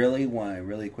 But I really want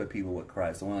to equip people with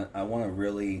Christ. I want to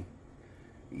really,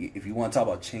 if you want to talk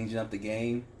about changing up the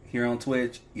game here on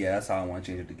Twitch, yeah, that's how I want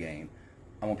to change up the game.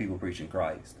 I want people preaching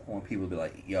Christ. I want people to be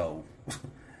like, yo,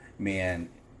 man,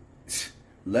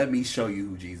 let me show you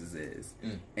who Jesus is.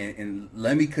 And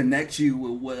let me connect you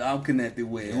with what I'm connected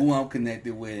with, who I'm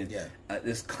connected with.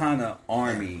 This kind of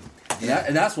army.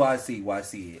 And that's why I see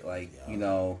it. Like,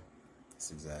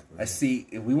 That's exactly I see,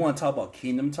 if we want to talk about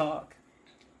kingdom talk,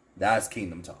 that's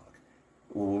kingdom talk.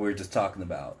 What we're just talking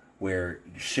about. Where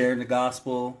you're sharing the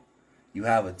gospel, you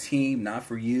have a team, not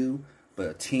for you, but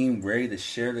a team ready to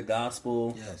share the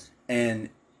gospel. Yes. And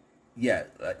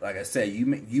like I said,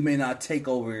 you may not take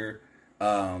over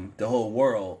the whole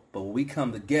world, but when we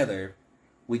come together,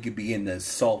 we could begin to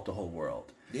assault the whole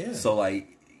world. Yeah. So like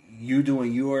you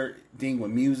doing your thing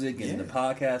with music and the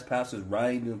podcast, Pastor's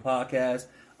writing, doing podcasts.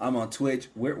 I'm on Twitch.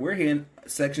 We're hitting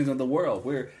sections of the world.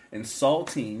 We're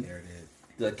insulting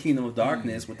the kingdom of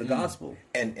darkness with the gospel.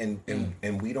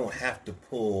 And we don't have to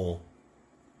pull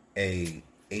a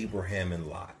Abraham and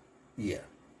Lot. Yeah.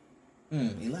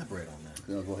 Elaborate on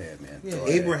that. Go ahead, man. Yeah.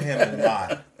 Abraham and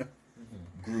Lot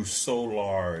grew so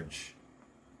large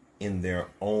in their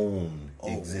own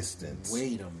existence.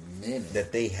 Wait a minute.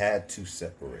 That they had to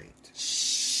separate.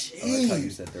 I like how you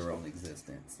said their own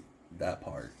existence. That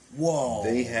part. Whoa.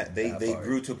 They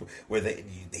grew to where they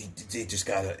just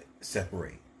gotta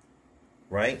separate.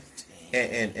 Right?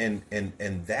 And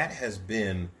that has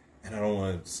been, and I don't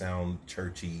want to sound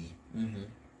churchy,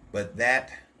 but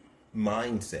that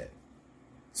mindset,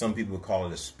 some people would call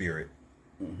it a spirit.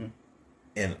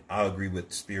 And I agree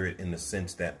with spirit in the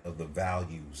sense that of the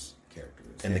values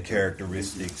and the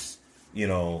characteristics,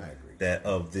 that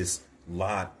of this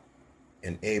Lot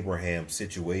and Abraham's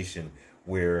situation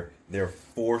where they're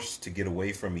forced to get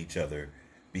away from each other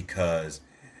because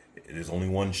there's only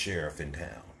one sheriff in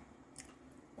town.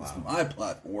 Wow. It's my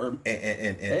platform.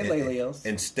 And hey, Lelios.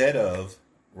 Instead of,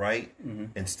 right? Mm-hmm.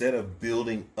 Instead of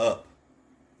building up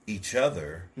each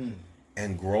other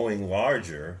and growing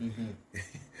larger,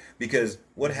 because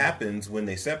what happens when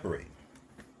they separate?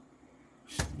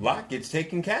 Lot gets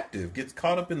taken captive, gets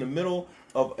caught up in the middle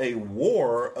of a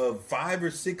war of 5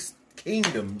 or 6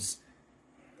 kingdoms,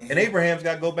 and Abraham's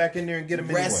got to go back in there and get him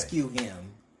rescue anyway.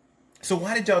 him. So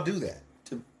why did y'all do that?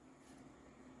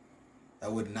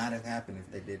 That would not have happened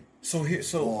if they did. So here,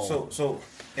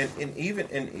 and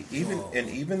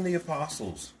even the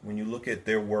apostles, when you look at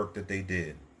their work that they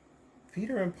did,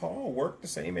 Peter and Paul worked the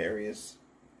same areas.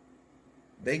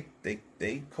 They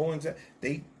coincide.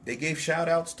 They gave shout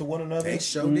outs to one another. They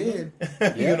sure did.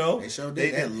 You know, they sure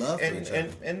did. They had love for each other.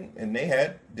 And they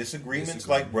had disagreements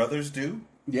like brothers do.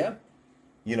 Yeah.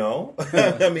 You know,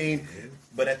 I mean,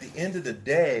 but at the end of the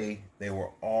day, they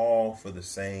were all for the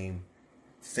same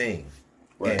thing.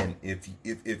 Right. And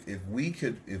if we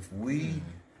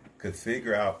could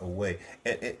figure out a way,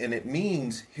 and it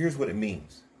means, here's what it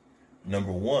means.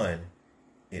 Number one,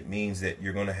 it means that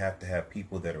you're going to have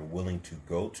people that are willing to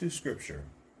go to Scripture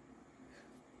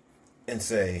and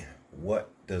say, what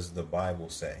does the Bible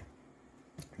say?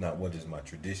 Not what does my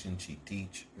tradition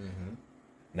teach. Mm-hmm.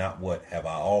 Not what have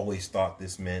I always thought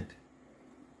this meant.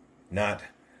 Not,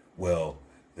 well,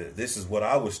 this is what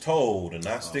I was told and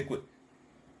I stick with.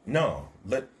 No,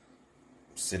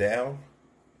 sit down,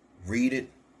 read it,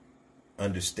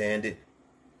 understand it,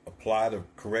 apply the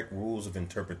correct rules of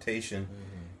interpretation,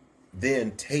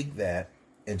 then take that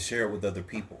and share it with other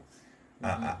people.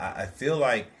 I feel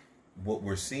like what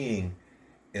we're seeing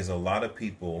is a lot of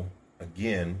people,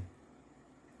 again,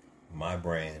 my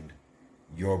brand,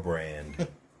 your brand,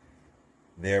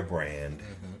 their brand,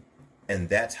 and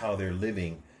that's how they're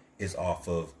living, is off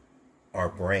of our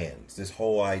brands. This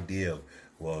whole idea of,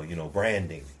 well, you know,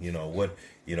 branding, you know, what,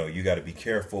 you know, you got to be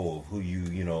careful of who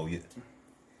you know.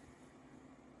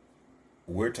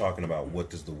 We're talking about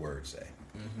what does the word say.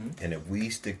 And if we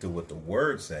stick to what the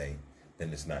word say,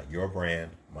 then it's not your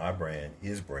brand, my brand,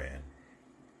 his brand.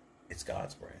 It's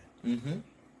God's brand.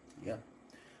 Yeah.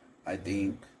 I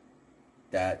think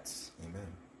that's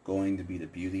going to be the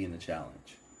beauty and the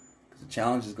challenge. Because the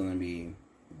challenge is going to be,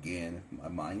 again, my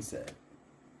mindset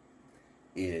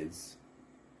is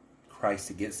Christ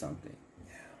to get something.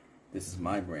 Yeah. This is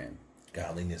my brand.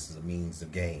 Godliness is a means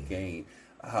of gain.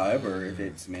 However, if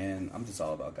it's, man, I'm just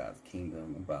all about God's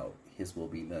kingdom, about his will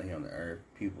be done here on the earth.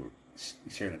 People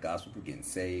sharing the gospel, people getting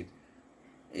saved.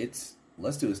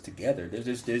 Let's do this together.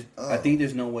 I think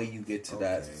there's no way you get to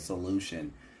that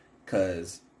solution,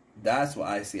 because that's what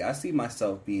I see. I see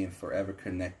myself being forever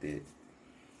connected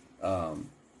to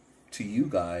you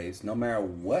guys, no matter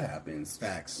what happens.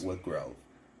 Facts. With growth.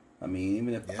 I mean,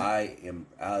 even if I am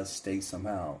out of state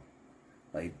somehow,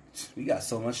 like, we got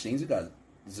so much things. We got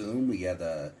Zoom, we got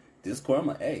Discord. I'm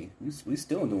like, hey, we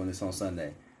still doing this on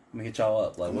Sunday. I'm gonna hit y'all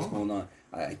up. Like, what's going on?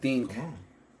 I think,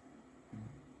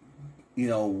 you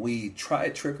know, we try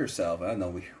to trick ourselves. I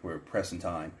know we're pressing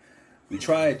time. We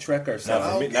try to trick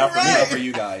ourselves. Not for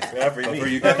you guys. Not for me. For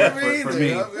you guys. For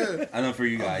me. I know for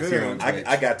you guys here on Twitch.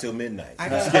 I got till midnight.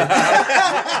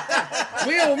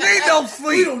 We don't need no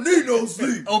sleep. We don't need no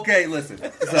sleep. Okay, listen.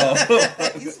 So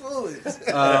he's foolish.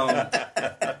 Well,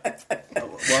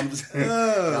 I'm just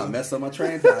I'll mess up my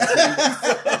train time.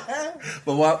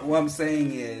 But what I'm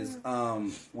saying is,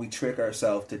 we trick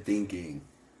ourselves to thinking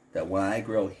that when I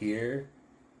grow here,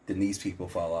 then these people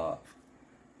fall off.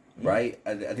 Right?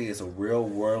 I think it's a real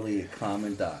worldly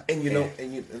common dot. And you know,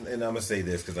 and I'm gonna say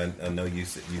this because I know you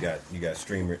got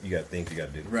streamer, you got things you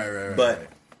got to do. Right. But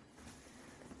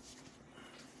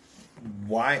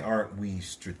why aren't we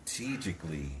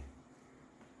strategically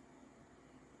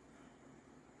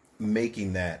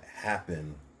making that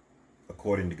happen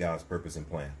according to God's purpose and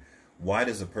plan? Why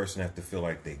does a person have to feel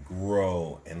like they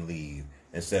grow and leave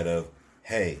instead of,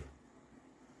 hey,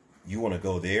 you want to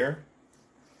go there?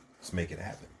 Let's make it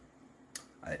happen.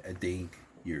 I think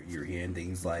you're hearing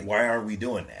things like, why aren't we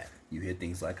doing that? You hear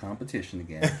things like competition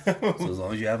again. So as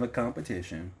long as you have a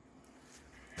competition,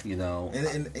 you know.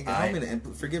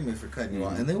 And forgive me for cutting you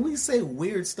off. And then we say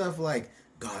weird stuff like,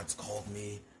 God's called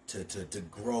me to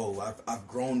grow. I've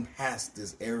grown past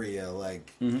this area,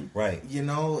 like, right. You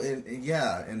know,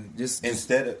 and just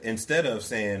instead of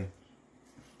saying,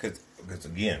 because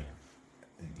again,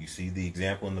 you see the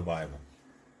example in the Bible,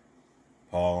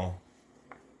 Paul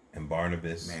and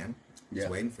Barnabas, man, just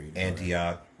waiting for you.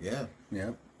 Antioch, yeah.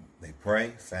 They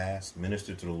pray, fast,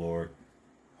 minister to the Lord.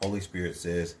 Holy Spirit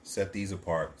says, set these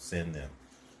apart, send them.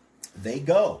 They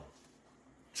go,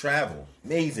 travel,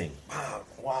 amazing,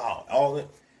 wow, all that.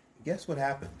 Guess what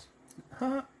happens?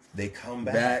 They come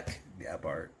back. That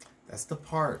part. That's the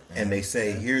part, man. And they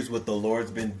say, here's what the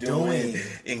Lord's been doing.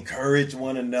 Encourage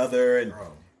one another. And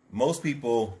most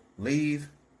people leave.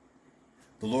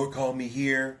 The Lord called me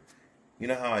here. You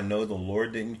know how I know the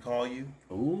Lord didn't call you?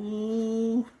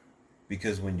 Ooh.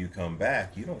 Because when you come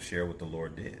back, you don't share what the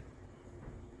Lord did.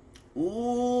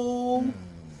 Ooh.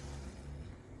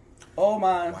 Oh,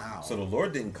 my. Wow. So the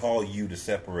Lord didn't call you to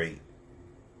separate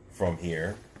from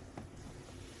here.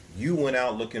 You went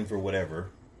out looking for whatever.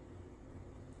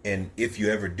 And if you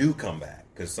ever do come back,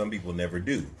 because some people never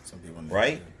do. Some people never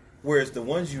right? do. Whereas the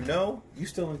ones you know, you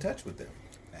still in touch with them.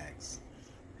 Facts.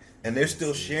 And they're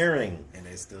still sharing. And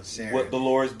they're still sharing what the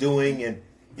Lord's doing. And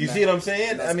you see what I'm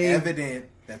saying? That's I mean, evident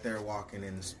that they're walking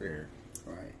in the Spirit.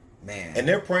 Right. Man. And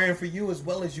they're praying for you as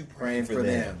well as you praying for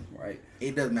them. Right.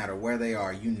 It doesn't matter where they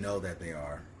are. You know that they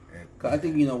are. I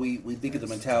think, we think of the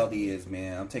mentality is,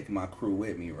 man, I'm taking my crew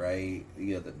with me, right?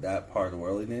 That part of the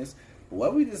worldliness. But why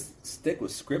don't we just stick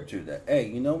with scripture that, hey,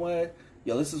 you know what?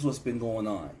 This is what's been going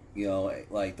on.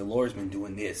 Like the Lord's been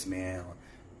doing this, man,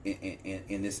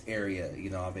 in this area.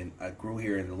 I grew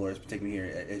here and the Lord's been taking me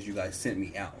here as you guys sent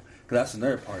me out. Because that's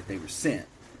another part. They were sent.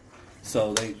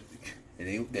 So they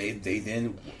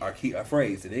then, our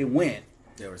phrase, they went.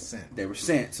 They were sent. They were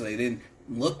sent. So they didn't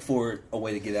look for a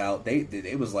way to get out.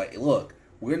 They was like, look,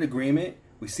 we're in agreement.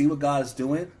 We see what God is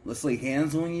doing. Let's lay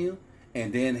hands on you.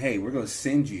 And then, hey, we're going to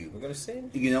send you. We're going to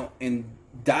send you. And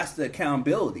that's the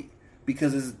accountability.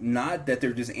 Because it's not that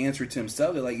they're just answering to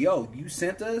themselves. They're like, yo, you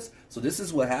sent us? So this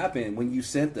is what happened when you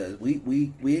sent us.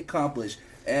 We accomplished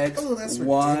X,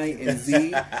 Y, and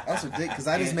Z. That's ridiculous. Because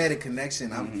I just made a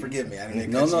connection. Forgive me. I didn't make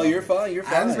No, you're fine. You're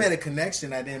fine. I just made a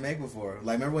connection I didn't make before.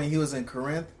 Like, remember when he was in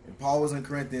Corinth? And Paul was in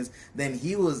Corinthians? Then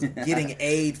he was getting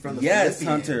aid from the Philippians.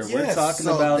 Hunter. We're talking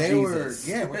about Jesus.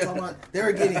 We're talking about... They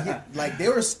were getting... they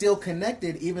were still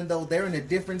connected, even though they're in a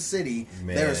different city.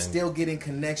 Man. They were still getting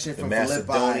connection from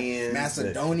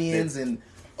Macedonians and...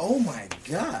 Oh my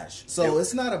gosh. So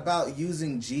it's not about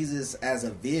using Jesus as a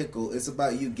vehicle. It's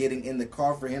about you getting in the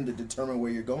car for him to determine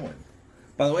where you're going.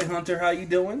 By the way, Hunter, how you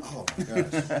doing? Oh my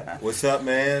gosh. What's up,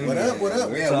 man? What up?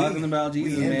 We're talking about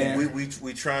Jesus, man.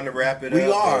 We trying to wrap it up.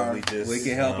 We are. We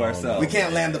can help ourselves. We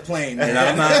can't land the plane. And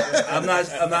I'm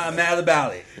not mad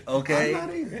about it. Okay. I'm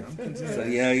not either. I'm So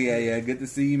yeah. Good to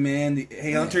see you, man.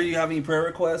 Hey, Hunter, you have any prayer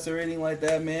requests or anything like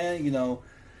that, man?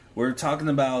 We're talking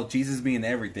about Jesus being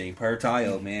everything, per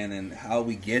Tayo, man, and how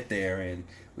we get there. And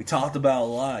we talked about a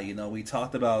lot, We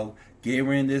talked about getting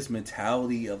rid of this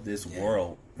mentality of this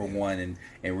world, for one,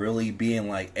 and really being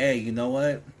like, hey, you know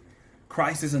what?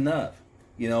 Christ is enough.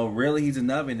 Really, he's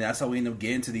enough. And that's how we end up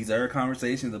getting to these other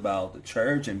conversations about the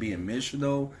church and being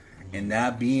missional and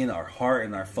that being our heart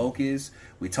and our focus.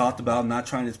 We talked about not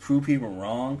trying to prove people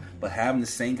wrong, but having the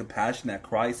same compassion that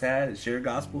Christ had and share the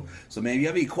gospel. So, man, if you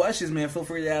have any questions, man, feel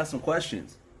free to ask some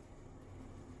questions.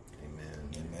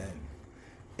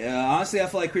 Amen. Honestly, I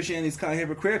feel like Christianity is kind of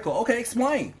hypocritical. Okay,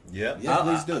 explain. Yeah,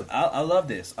 please do. I love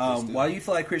this. Why do you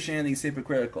feel like Christianity is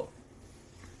hypocritical?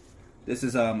 This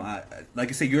is like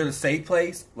I said, you're in a safe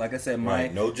place. Like I said,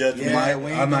 no judgment.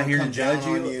 I'm not here to judge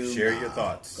you. Share your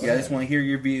thoughts. I just want to hear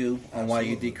your view on why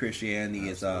you think Christianity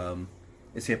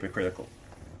is hypocritical.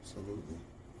 Absolutely.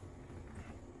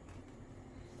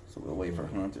 So we'll wait for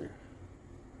Hunter.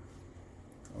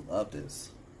 I love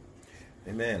this.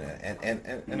 Amen.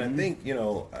 And I think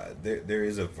there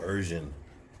is a version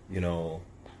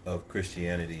of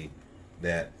Christianity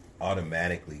that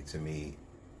automatically to me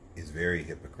is very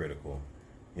hypocritical,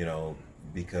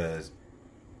 because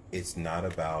it's not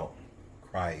about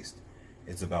Christ.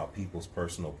 It's about people's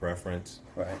personal preference.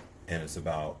 Right. And it's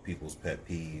about people's pet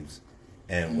peeves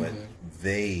and what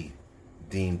they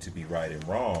deem to be right and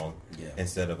wrong,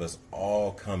 instead of us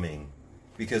all coming.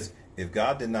 Because if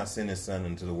God did not send his son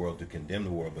into the world to condemn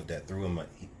the world, but that through him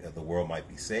the world might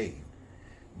be saved,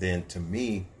 then to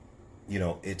me,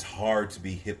 it's hard to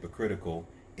be hypocritical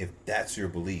if that's your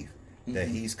belief. That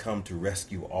he's come to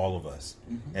rescue all of us.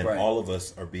 And all of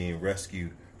us are being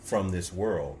rescued from this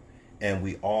world. And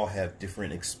we all have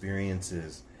different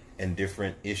experiences and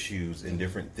different issues and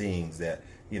different things that,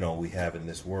 we have in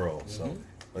this world. So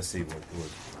let's see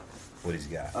what he's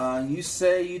got. You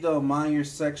say you don't mind your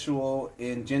sexual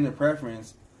and gender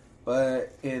preference,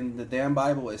 but in the damn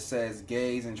Bible it says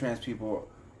gays and trans people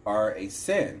are a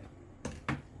sin.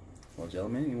 Well,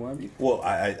 gentlemen, you want to be? Well,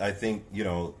 I think,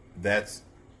 that's...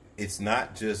 it's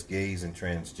not just gays and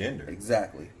transgender.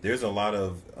 Exactly. There's a lot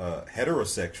of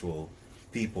heterosexual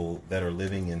people that are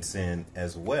living in sin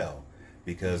as well,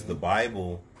 because the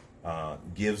Bible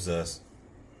gives us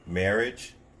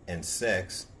marriage and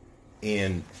sex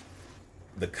in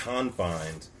the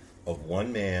confines of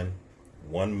one man,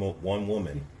 one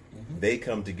woman. They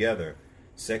come together.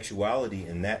 Sexuality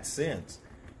in that sense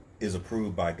is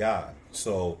approved by God.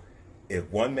 So if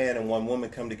one man and one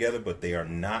woman come together but they are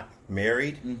not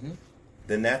married,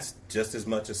 then that's just as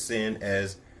much a sin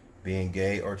as being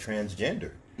gay or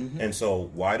transgender. And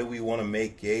so why do we want to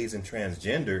make gays and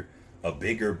transgender a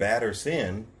bigger, badder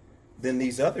sin than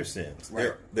these other sins?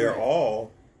 Right. They're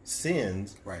all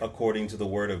sins Right. according to the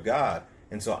Word of God.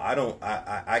 And so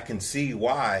I can see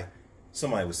why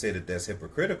somebody would say that that's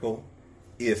hypocritical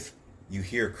if you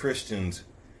hear Christians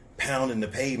pounding the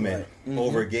pavement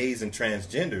over gays and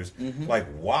transgenders. Like,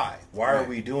 why? Why are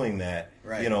we doing that?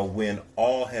 Right. You know, when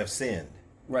all have sinned,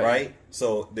 Right. right?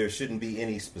 So there shouldn't be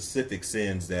any specific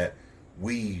sins that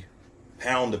we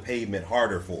pound the pavement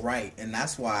harder for. Right, and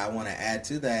that's why I want to add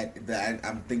to that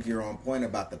I think you're on point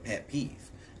about the pet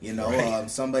peeve. You know, Right.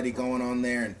 somebody going on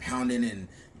there and pounding and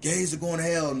gays are going to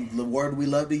hell, and the word we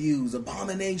love to use,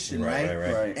 abomination, right?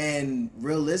 Right. And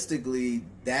realistically,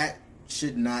 that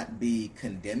should not be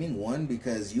condemning, one,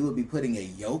 because you would be putting a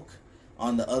yoke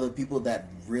on the other people that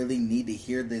really need to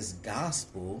hear this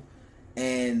gospel.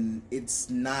 And that's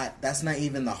not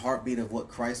even the heartbeat of what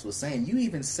Christ was saying. You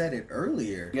even said it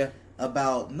earlier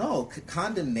about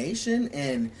condemnation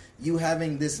and you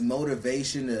having this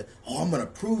motivation to, I'm going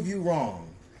to prove you wrong.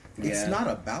 It's not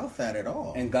about that at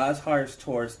all. And God's heart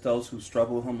towards those who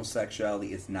struggle with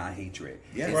homosexuality is not hatred.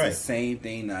 Yeah. It's Right. the same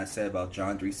thing that I said about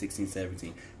John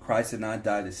 3:16-17. Christ did not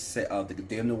die to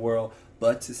condemn the world,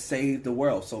 but to save the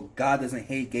world. So God doesn't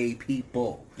hate gay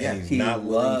people. And he's He not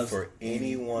willing loves for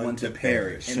anyone to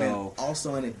perish. And So then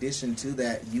also in addition to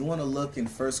that, you want to look in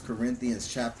 1 Corinthians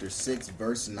chapter 6,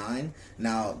 verse 9.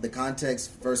 Now, the context,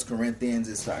 1 Corinthians,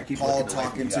 is Sorry, I keep Paul looking away from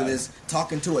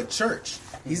talking to a church.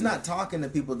 He's not talking to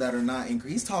people that are not in.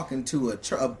 He's talking to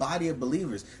a body of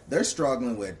believers. They're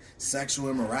struggling with sexual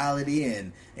immorality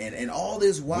and all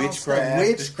this wild stuff,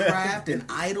 witchcraft and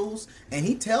idols. And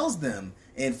he tells them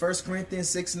in 1 Corinthians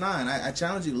 6:9. I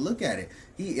challenge you to look at it.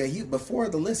 He before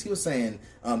the list, he was saying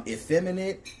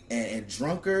effeminate and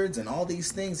drunkards and all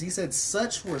these things. He said,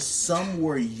 "Such were some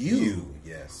were you."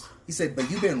 Yes. He said,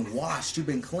 "But you've been washed, you've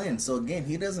been cleansed." So again,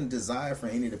 he doesn't desire for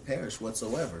any to perish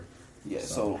whatsoever.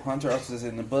 so Hunter also says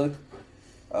in the book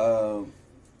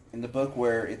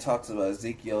where it talks about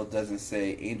Ezekiel, doesn't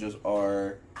say angels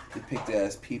are depicted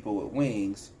as people with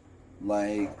wings,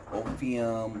 like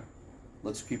Ophium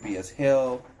looks creepy as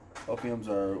hell. Ophiums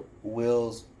are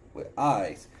wheels with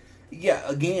eyes. Yeah,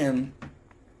 again,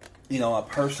 I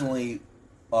personally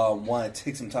want to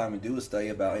take some time and do a study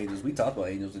about angels. We talked about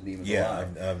angels and demons a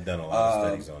lot. I've done a lot of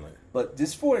studies on it. But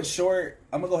just for it short,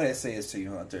 I'm going to go ahead and say this to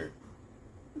you, Hunter.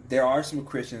 There are some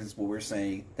Christians, what we're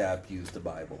saying, that abuse the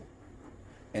Bible.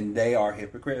 And they are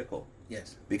hypocritical.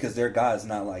 Yes. Because their God is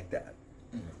not like that.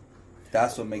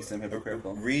 That's what makes them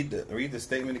hypocritical. Read the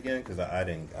statement again, because I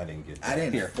didn't get that. I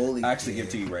didn't Here, fully. I actually give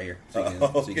it to you right here. So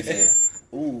you can say it.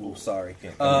 Ooh, sorry.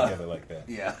 Can't come together like that.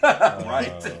 Yeah.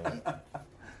 Right. This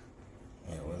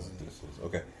is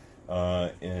okay.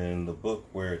 In the book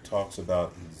where it talks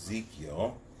about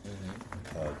Ezekiel,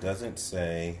 doesn't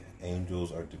say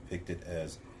angels are depicted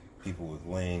as people with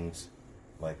wings,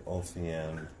 like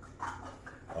Ophium,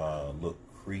 look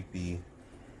creepy.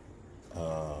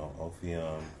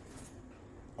 Ophium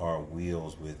are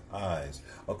wheels with eyes.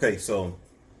 Okay, so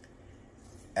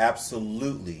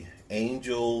absolutely,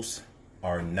 angels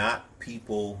are not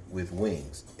people with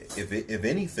wings. If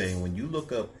anything, when you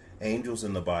look up angels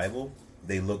in the Bible,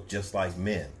 they look just like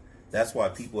men. That's why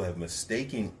people have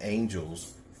mistaken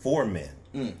angels for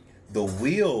men. The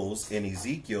wheels in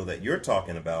Ezekiel that you're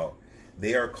talking about,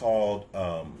 they are called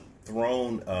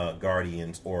throne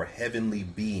guardians or heavenly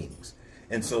beings.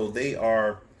 And so they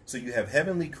are, so you have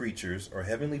heavenly creatures or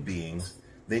heavenly beings,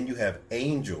 then you have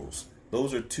angels.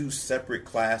 Those are two separate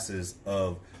classes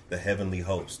of the heavenly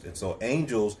host. And so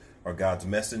angels are God's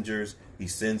messengers. He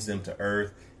sends them to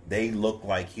earth. They look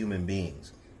like human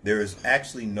beings. There is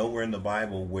actually nowhere in the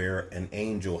Bible where an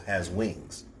angel has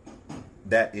wings.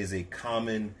 That is a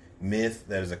common myth.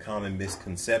 That is a common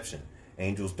misconception.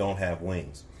 Angels don't have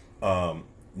wings.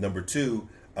 Number two,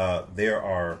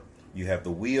 you have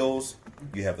the wheels,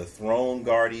 you have the throne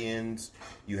guardians,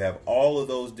 you have all of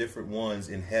those different ones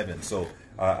in heaven. So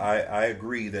I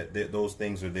agree that those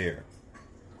things are there.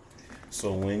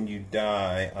 So when you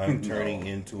die, I'm turning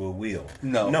into a wheel.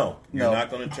 No. You're not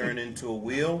going to turn into a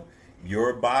wheel.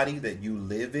 your body that you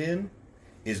live in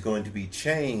is going to be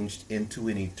changed into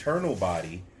an eternal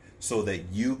body so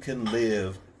that you can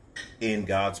live in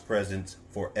God's presence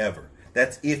forever.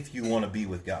 That's if you want to be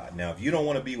with God. Now, if you don't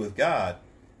want to be with God,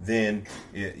 then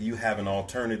you have an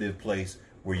alternative place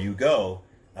where you go,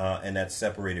 and that's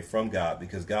separated from God,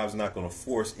 because God's not going to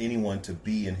force anyone to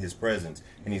be in his presence,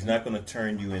 and he's not going to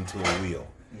turn you into a wheel.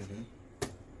 Mm-hmm.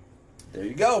 There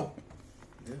you go.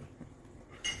 Yeah.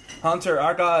 Hunter,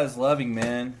 our God is loving,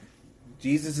 man.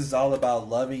 Jesus is all about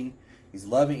loving. He's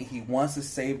loving. He wants to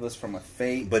save us from a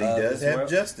fate. But he does have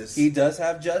justice. He does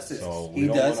have justice. So he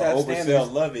does have standards.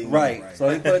 Loving. Right. So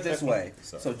he put it this way.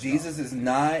 So Jesus is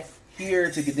not here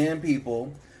to condemn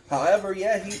people. However,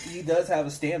 yeah, he does have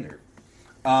a standard.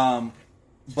 But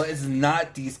it's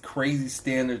not these crazy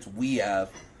standards we have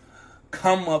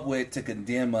come up with to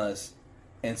condemn us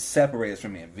and separate us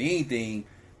from him. If anything,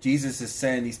 Jesus is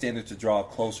setting these standards to draw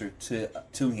closer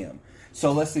to him.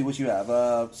 So let's see what you have.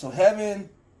 So heaven.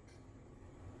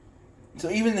 So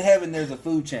even in heaven, there's a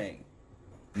food chain.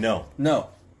 No.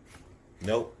 Nope.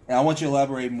 And I want you to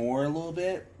elaborate more a little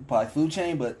bit. Probably food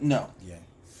chain, but no. Yeah.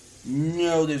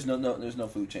 No, there's no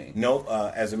food chain. Nope.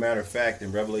 As a matter of fact,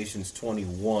 in Revelations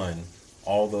 21,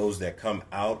 all those that come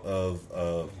out of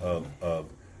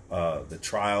the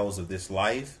trials of this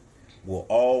life will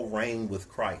all reign with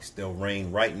Christ. They'll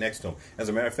reign right next to him. As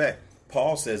a matter of fact,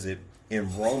 Paul says it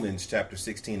in Romans chapter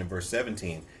 16 and verse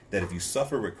 17, that if you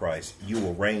suffer with Christ, you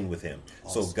will reign with him.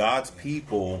 Awesome. So God's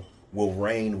people will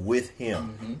reign with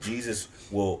him. Mm-hmm. Jesus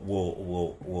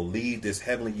will lead this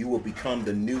heavenly. You will become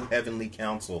the new heavenly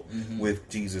council with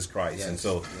Jesus Christ. Yes. And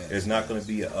so there's not going to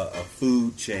be a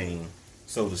food chain,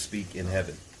 so to speak, in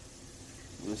heaven.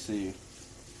 Let's see.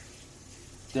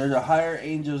 There's the higher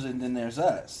angels, and then there's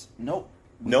us. Nope.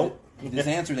 He just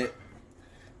answered it.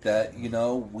 That,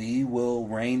 we will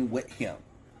reign with him.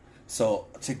 So,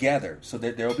 together. So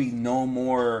that there will be no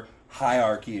more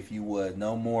hierarchy, if you would.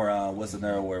 No more, what's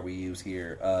another word we use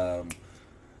here?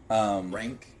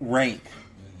 Rank.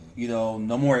 Mm-hmm.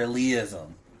 No more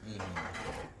elitism.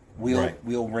 Mm-hmm.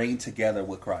 We'll reign together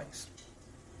with Christ.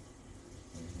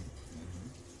 Mm-hmm.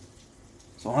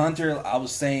 So, Hunter, I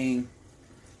was saying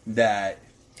that...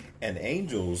 And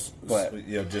angels,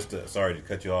 sorry to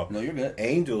cut you off. No, you're good.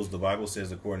 Angels, the Bible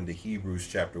says, according to Hebrews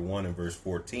chapter 1 and verse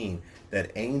 14,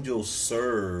 that angels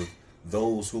serve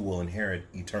those who will inherit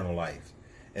eternal life.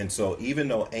 And so even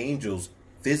though angels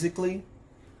physically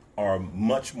are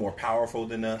much more powerful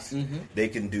than us, they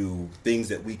can do things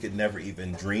that we could never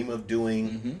even dream of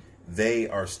doing. They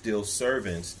are still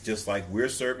servants, just like we're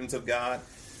servants of God.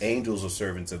 Angels are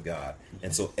servants of God.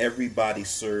 And so everybody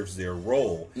serves their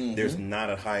role. There's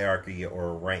not a hierarchy or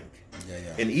a rank.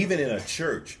 And even in a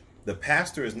church, the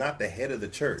pastor is not the head of the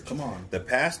church. Come on. The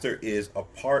pastor is a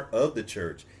part of the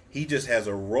church. He just has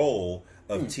a role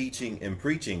of teaching and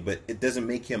preaching, but it doesn't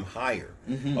make him higher.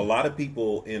 A lot of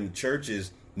people in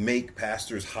churches make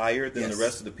pastors higher than the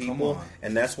rest of the people.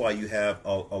 And that's why you have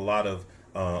a lot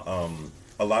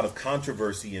of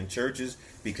controversy in churches,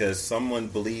 because someone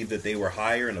believed that they were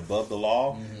higher and above the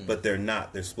law, but they're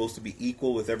not. They're supposed to be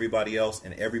equal with everybody else,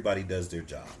 and everybody does their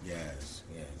job. Yes.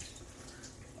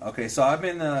 Okay, so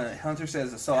Hunter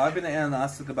says, so I've been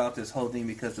agnostic about this whole thing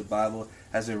because the Bible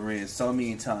has been written so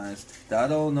many times that I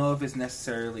don't know if it's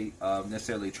necessarily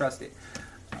trusted.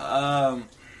 So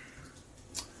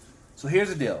here's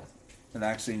the deal. And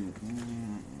actually,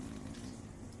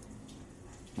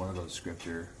 want to go to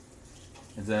scripture.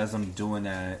 And as I'm doing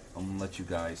that, I'm going to let you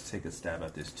guys take a stab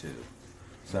at this too.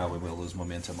 So that way we'll lose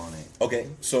momentum on it. Okay,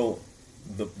 so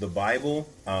the Bible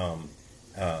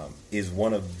is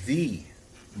one of the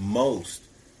most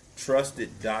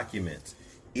trusted documents.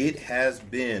 It has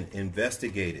been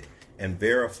investigated and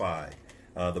verified.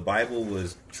 The Bible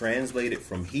was translated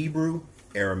from Hebrew,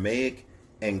 Aramaic,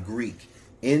 and Greek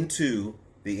into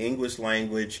the English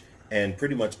language and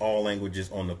pretty much all languages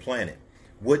on the planet.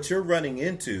 What you're running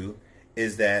into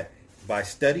is that by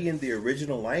studying the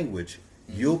original language,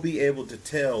 you'll be able to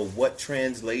tell what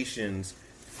translations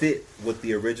fit what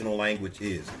the original language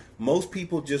is. Most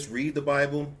people just read the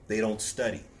Bible, they don't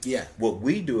study. Yeah. What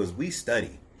we do is we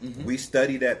study. We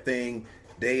study that thing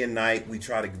day and night. We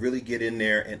try to really get in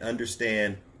there and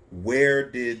understand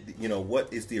what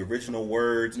is the original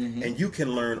words, and you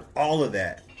can learn all of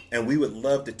that. And we would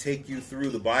love to take you through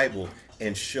the Bible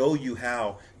and show you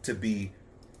how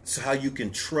you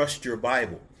can trust your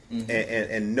Bible.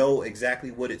 and know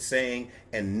exactly what it's saying,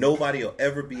 and nobody will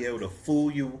ever be able to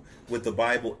fool you with the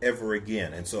Bible ever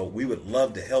again. And so we would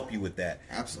love to help you with that.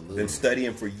 Absolutely. Been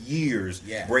studying for years,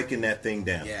 breaking that thing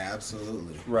down. Yeah,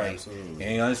 absolutely. Right. Absolutely.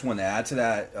 And I just want to add to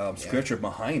that scripture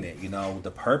behind it.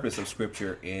 The purpose of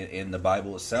scripture in the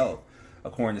Bible itself.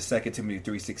 According to 2 Timothy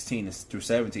 3:16 through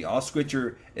 17, all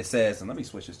scripture, it says, and let me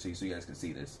switch this to you so you guys can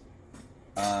see this.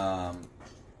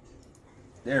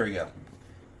 There we go.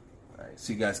 All right,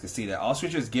 so you guys can see that. All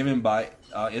scripture is given by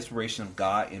inspiration of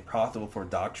God and profitable for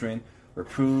doctrine,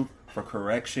 reproof, for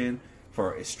correction,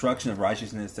 for instruction of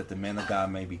righteousness, that the man of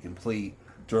God may be complete,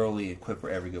 thoroughly equipped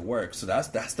for every good work. So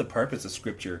that's the purpose of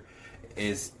scripture,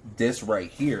 is this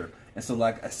right here. And so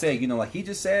like I said, like he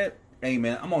just said, hey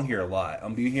man, I'm on here a lot.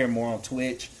 I'm be here more on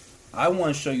Twitch. I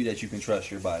want to show you that you can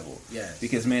trust your Bible. Yes.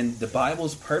 Because, man, the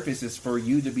Bible's purpose is for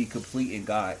you to be complete in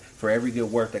God, for every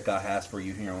good work that God has for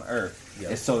you here on earth. Yep.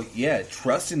 And so,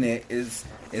 trusting it is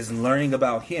learning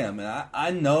about Him. And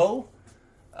I know,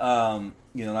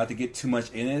 not to get too much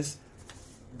in this,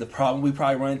 the problem we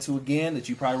probably run into again, that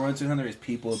you probably run into, Hunter, is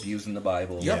people abusing the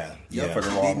Bible. Yep. For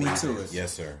the wrong reasons. reasons. To it.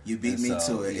 Yes, sir. You beat me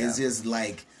to it. Yeah. It's just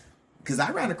like... Because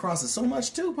I ran across it so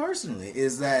much too, personally,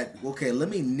 is that, okay, let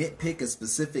me nitpick a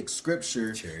specific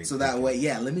scripture so that way,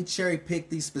 let me cherry pick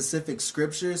these specific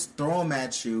scriptures, throw them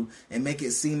at you, and make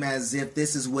it seem as if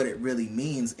this is what it really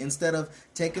means, instead of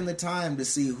taking the time to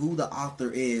see who the author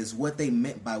is, what they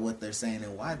meant by what they're saying,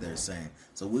 and why they're saying.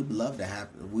 So we'd love to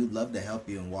help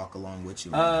you and walk along with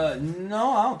you.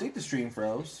 No, I don't think the stream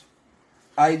froze.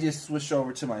 I just switched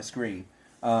over to my screen,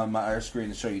 my other screen,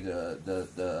 to show you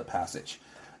the passage.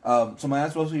 So my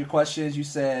answer to your question is, you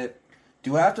said,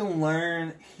 do I have to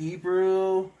learn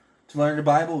Hebrew to learn the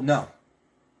Bible? No.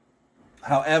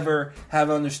 However,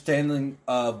 have an understanding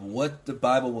of what the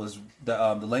Bible was,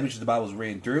 the language the Bible was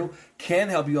written through, can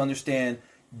help you understand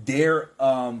their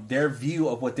view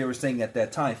of what they were saying at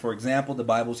that time. For example, the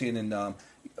Bible's written in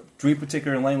 3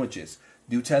 particular languages: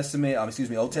 Old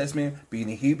Testament being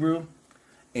in Hebrew,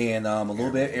 and a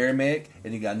little bit of Aramaic,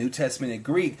 and you got New Testament in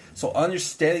Greek. So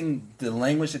understanding the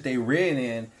language that they written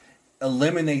in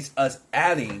eliminates us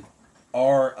adding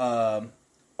our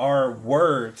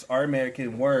words, our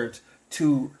American words,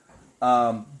 to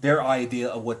their idea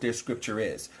of what their scripture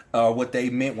is, what they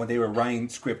meant when they were writing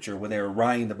scripture, when they were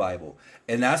writing the Bible.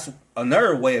 And that's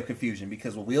another way of confusion,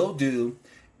 because what we'll do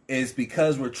is,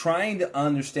 because we're trying to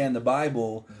understand the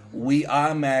Bible, we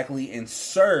automatically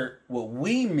insert what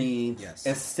we mean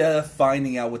instead of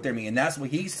finding out what they mean. And that's what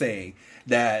he's saying.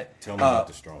 That tell me about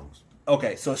the Strongs.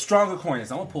 Okay, so Strong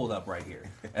Concordance. I'm going to pull it up right here.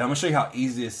 And I'm going to show you how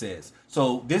easy this is.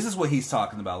 So this is what he's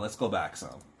talking about. Let's go back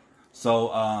some.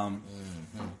 So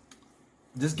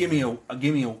just give me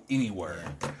any word.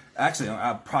 Actually,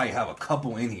 I probably have a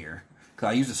couple in here, because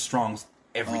I use the Strongs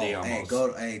every day almost.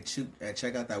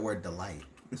 Check out that word delight.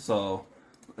 So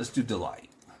let's do delight.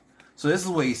 So this is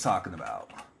what he's talking about.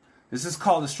 This is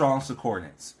called the Strong's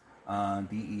Concordance.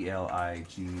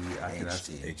 D-E-L-I-G.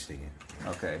 H-T.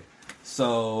 Okay.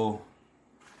 So,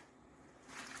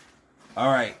 all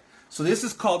right. So this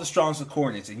is called the Strong's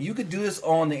Concordance, and you could do this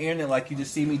on the internet like you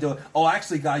just see me do it. Oh,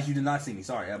 actually, guys, you did not see me.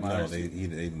 Sorry. No, they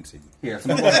didn't see you. Here,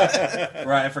 so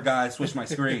right, I forgot. I switched my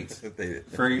screens.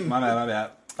 My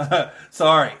bad.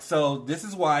 Sorry. So this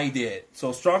is why I did.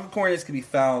 So Strong Concordance can be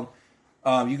found.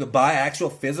 You could buy an actual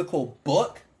physical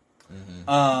book.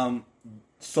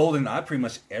 Sold in pretty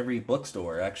much every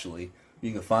bookstore. Actually,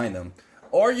 you can find them.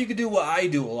 Or you could do what I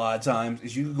do a lot of times,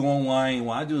 is you can go online.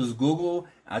 What I do is Google.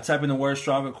 I type in the word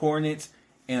Strong Concordance,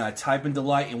 and I type in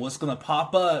delight. And what's going to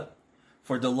pop up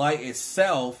for delight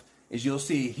itself is you'll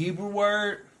see a Hebrew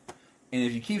word. And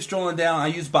if you keep scrolling down, I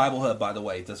use Bible Hub, by the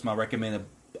way. That's my recommended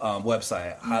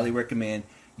website. I highly recommend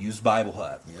use Bible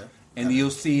Hub. Yeah. And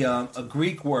you'll see a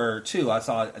Greek word too. I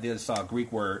saw a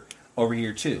Greek word over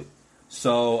here too.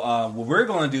 So what we're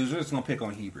going to do is we're just going to pick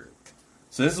on Hebrew.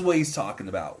 So this is what he's talking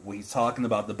about. When he's talking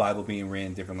about the Bible being written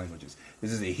in different languages.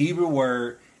 This is a Hebrew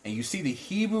word, and you see the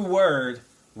Hebrew word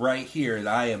right here. And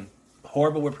I am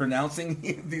horrible with pronouncing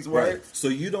these words. Right. So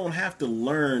you don't have to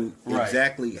learn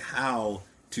exactly how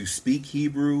to speak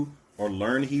Hebrew or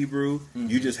learn Hebrew.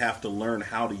 You just have to learn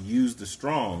how to use the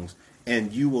Strongs,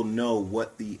 and you will know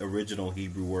what the original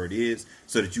Hebrew word is,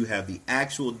 so that you have the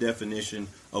actual definition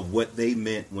of what they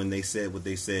meant when they said what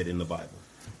they said in the Bible.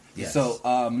 Yes. So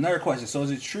another question. So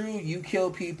is it true you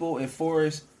killed people and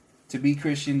forced to be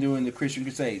Christian during the Christian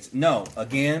Crusades? No.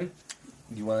 Again,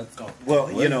 you want to go?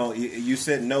 Well, you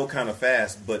said no kind of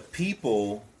fast, but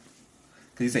people...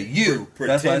 Because you say you.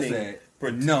 That's what I said.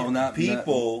 No, not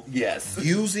people. Yes,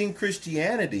 using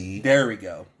Christianity. There we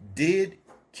go. Did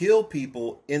kill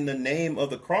people in the name of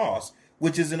the cross,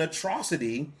 which is an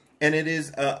atrocity, and it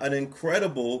is an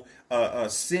incredible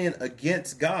sin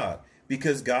against God,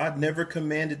 because God never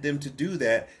commanded them to do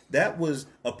that. That was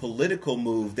a political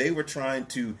move. They were trying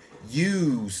to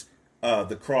use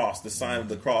the cross, the sign of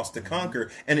the cross, to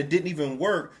conquer, and it didn't even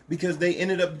work because they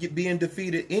ended up being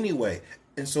defeated anyway.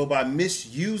 And so by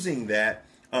misusing that,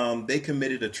 they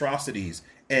committed atrocities.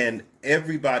 And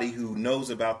everybody who knows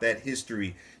about that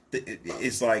history,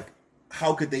 it's like,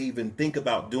 how could they even think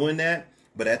about doing that?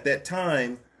 But at that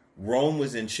time, Rome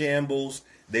was in shambles.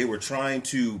 They were trying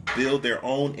to build their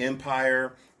own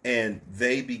empire, and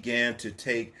they began to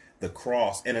take the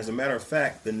cross. And as a matter of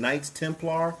fact, the Knights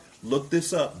Templar, look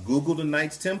this up, Google the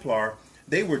Knights Templar.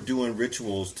 They were doing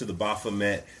rituals to the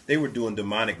Baphomet. They were doing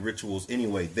demonic rituals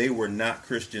anyway. They were not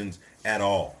Christians at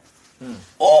all.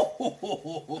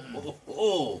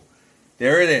 Oh,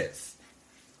 there it is.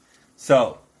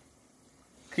 So,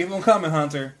 keep them coming,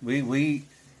 Hunter. The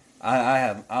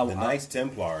Knights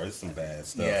Templar is some bad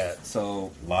stuff. Yeah,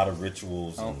 so a lot of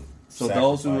rituals. And so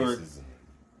those who were,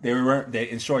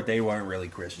 in short, they weren't really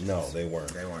Christians. No, they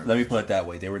weren't. Let me put it that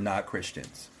way. They were not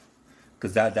Christians.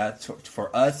 Because that's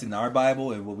for us in our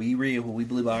Bible and what we read, what we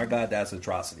believe about our God, that's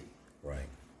atrocity. Right.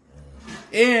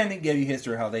 And it gave you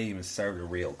history of how they even served the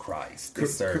real Christ. They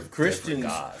served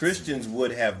Christians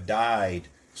would have died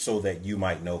so that you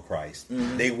might know Christ.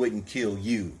 Mm-hmm. They wouldn't kill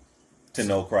you to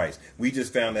know Christ. We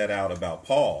just found that out about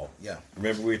Paul. Yeah.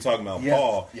 Remember we were talking about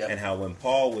Paul and how when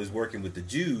Paul was working with the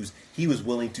Jews, he was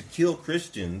willing to kill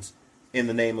Christians in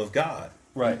the name of God.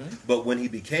 Right. Mm-hmm. But when he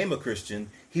became a Christian,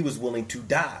 he was willing to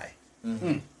die.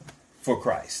 Mm-hmm. For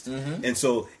Christ. Mm-hmm. And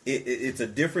so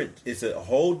it's a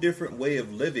whole different way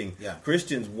of living. Yeah.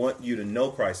 Christians want you to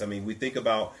know Christ. I mean, we think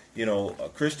about,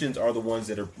 Christians are the ones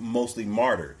that are mostly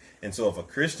martyred. And so if a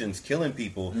Christian's killing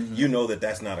people, mm-hmm. you know that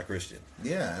that's not a Christian.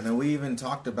 Yeah, and then we even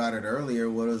talked about it earlier.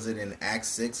 What was it in Acts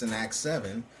 6 and Acts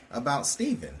 7 about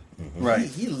Stephen? Mm-hmm. Right.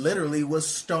 He literally was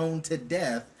stoned to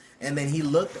death, and then he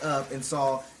looked up and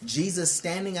saw Jesus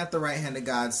standing at the right hand of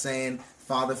God saying,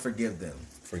 Father, forgive them.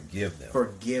 Forgive them.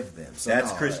 Forgive them. So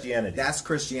that's Christianity. That's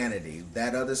Christianity.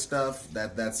 That other stuff,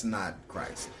 that's not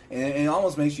Christ. And it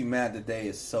almost makes you mad that they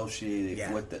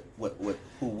associated with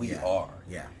who we are.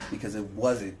 Yeah. Because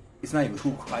it's not even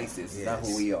who Christ is. It's not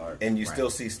who we are. And you still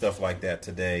see stuff like that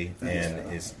today,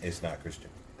 and it's not Christian.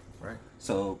 Right.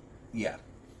 So, yeah.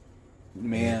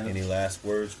 Man. Any last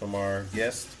words from our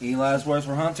guest? Any last words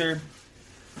from Hunter?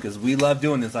 Because we love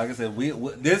doing this. Like I said, we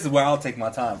this is where I'll take my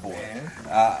time for.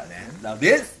 Now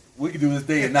this, we can do this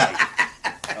day and night.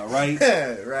 All right?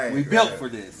 Right. We built for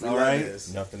this. All right?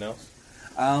 Nothing else?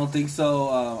 I don't think so.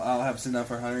 I don't have sit down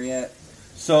for Hunter yet.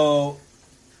 So,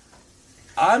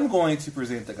 I'm going to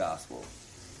present the gospel.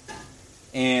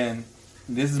 And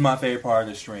this is my favorite part of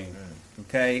the stream.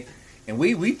 Okay? And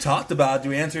we talked about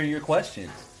to answer your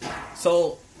questions.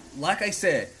 So, like I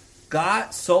said,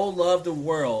 God so loved the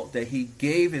world that he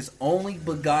gave his only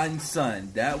begotten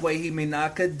son. That way he may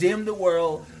not condemn the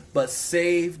world, but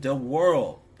save the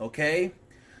world. Okay?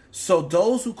 So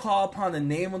those who call upon the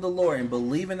name of the Lord and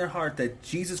believe in their heart that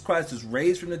Jesus Christ is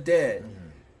raised from the dead,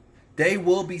 they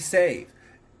will be saved.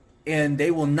 And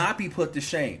they will not be put to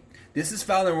shame. This is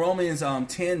found in Romans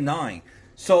 10:9.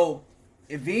 So,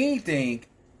 if anything,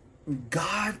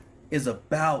 God is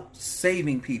about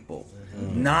saving people,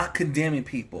 not condemning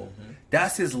people.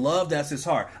 That's his love. That's his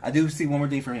heart. I do see one more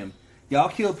thing for him. Y'all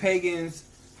kill pagans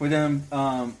for them.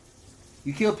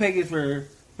 You kill pagans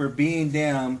for being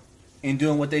them and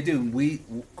doing what they do. We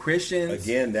Christians,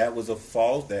 again, that was a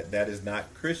fault. That is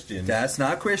not Christian. That's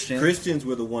not Christian. Christians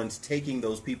were the ones taking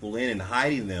those people in and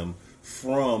hiding them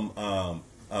from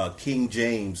King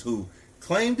James, who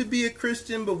claimed to be a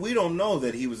Christian, but we don't know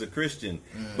that he was a Christian.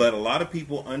 But a lot of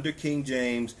people under King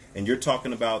James, and you're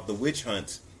talking about the witch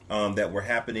hunts that were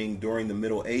happening during the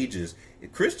Middle Ages.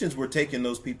 Christians were taking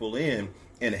those people in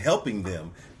and helping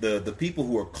them. The people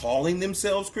who are calling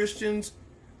themselves Christians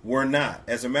were not.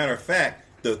 As a matter of fact,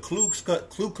 the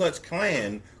Ku Klux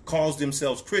Klan calls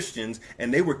themselves Christians,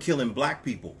 and they were killing black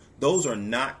people. Those are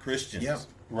not Christians. Yep.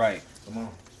 Right. Come on.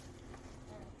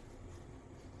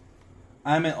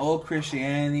 I'm in old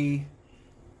Christianity.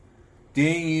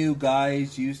 Didn't you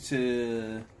guys used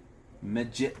to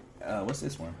what's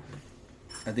this one?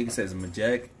 I think it says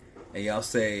magic, and y'all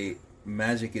say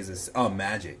magic is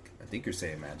magic. I think you're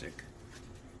saying magic.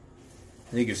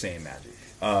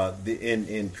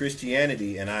 In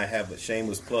Christianity, and I have a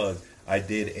shameless plug. I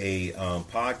did a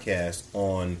podcast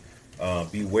on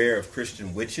beware of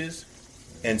Christian witches,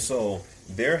 and so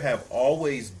there have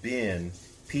always been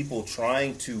people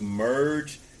trying to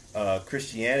merge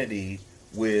Christianity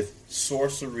with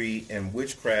sorcery and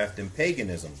witchcraft and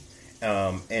paganism.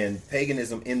 And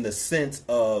paganism in the sense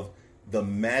of the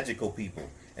magical people.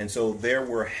 And so there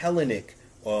were Hellenic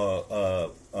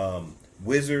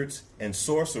wizards and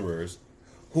sorcerers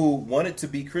who wanted to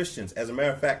be Christians. As a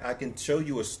matter of fact, I can show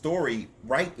you a story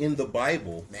right in the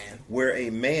Bible where a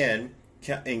man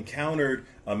encountered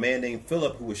a man named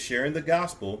Philip who was sharing the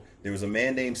gospel. There was a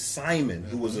man named Simon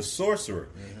who was a sorcerer.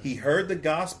 He heard the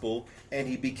gospel and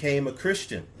he became a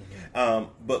Christian.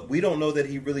 But we don't know that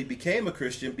he really became a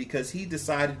Christian because he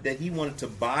decided that he wanted to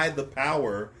buy the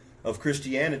power of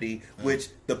Christianity, which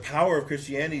the power of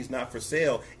Christianity is not for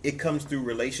sale. It comes through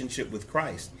relationship with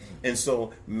Christ. And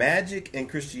so magic and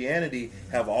Christianity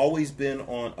have always been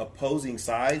on opposing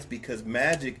sides because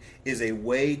magic is a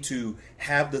way to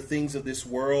have the things of this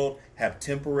world, have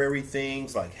temporary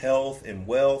things like health and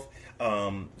wealth,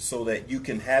 so that you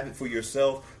can have it for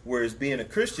yourself. Whereas being a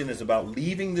Christian is about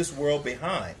leaving this world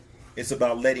behind. It's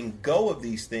about letting go of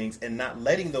these things and not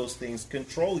letting those things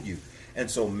control you. And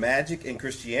so magic and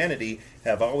Christianity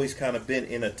have always kind of been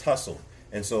in a tussle.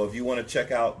 And so if you want to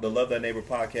check out the Love Thy Neighbor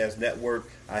Podcast Network,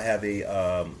 I have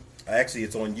actually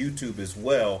it's on YouTube as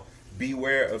well,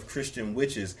 Beware of Christian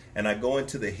Witches. And I go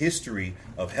into the history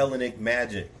of Hellenic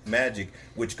magic,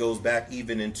 which goes back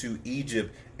even into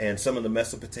Egypt and some of the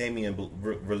Mesopotamian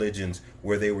religions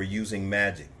where they were using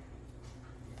magic.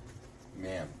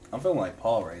 Man, I'm feeling like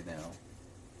Paul right now.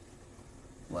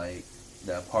 Like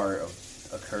that part of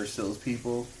a curse those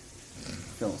people.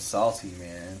 Feeling salty,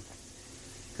 man,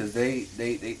 because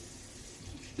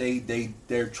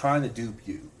they're trying to dupe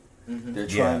you. They're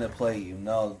trying to play you.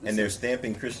 No, and they're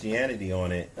stamping Christianity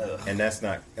on it, and that's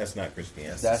not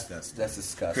Christianity. That's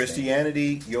disgusting.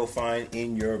 Christianity you'll find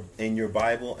in your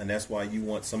Bible, and that's why you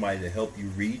want somebody to help you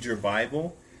read your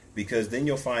Bible, because then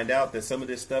you'll find out that some of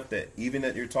this stuff that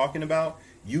you're talking about,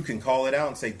 you can call it out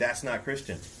and say that's not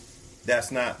Christian.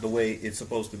 That's not the way it's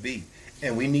supposed to be.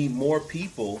 And we need more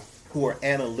people who are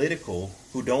analytical,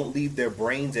 who don't leave their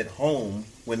brains at home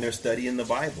when they're studying the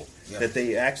Bible. Yeah. That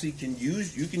they actually can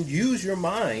use your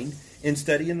mind in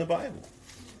studying the Bible.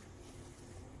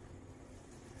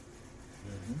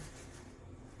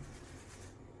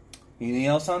 Anything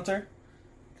else, Hunter?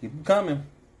 Keep them coming.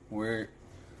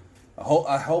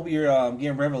 I hope you're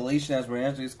getting revelation as we're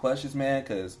answering these questions, man,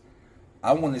 because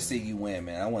I want to see you win,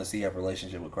 man. I want to see you have a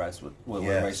relationship with Christ, with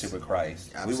relationship with Christ.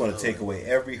 Absolutely. We want to take away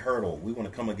every hurdle. We want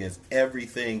to come against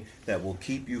everything that will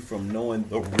keep you from knowing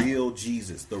the real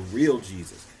Jesus,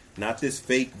 not this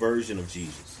fake version of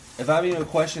Jesus. If I have any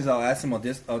questions, I'll ask him on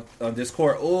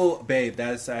Discord. Oh, babe,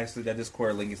 that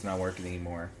Discord link is not working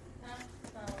anymore.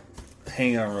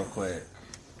 Hang on real quick.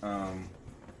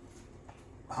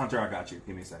 Hunter, I got you.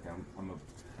 Give me a second. I'm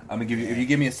gonna give you. If you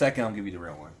give me a second, I'll give you the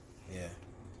real one. Yeah.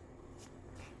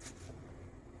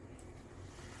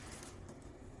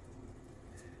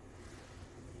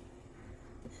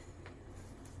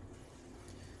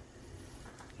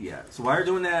 Yeah. So while you're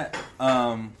doing that,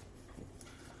 one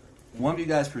of you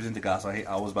guys present the gospel.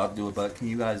 I was about to do it, but can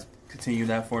you guys continue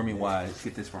that for me while I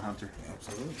get this for Hunter?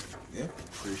 Absolutely. Yeah.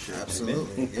 Appreciate it.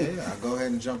 Absolutely. Yeah. I'll go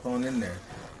ahead and jump on in there.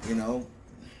 You know,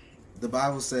 the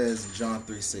Bible says, John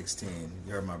 3:16,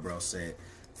 you heard my bro say it,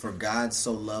 for God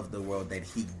so loved the world that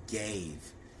he gave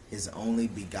his only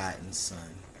begotten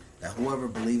son, that whoever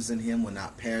believes in him will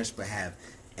not perish but have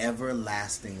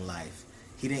everlasting life.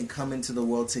 He didn't come into the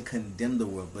world to condemn the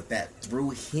world, but that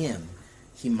through him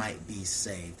he might be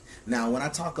saved. Now, when I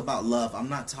talk about love, I'm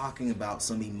not talking about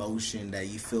some emotion that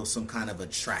you feel some kind of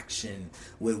attraction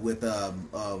with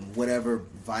whatever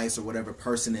vice or whatever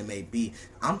person it may be.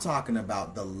 I'm talking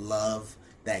about the love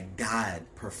that God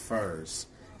prefers.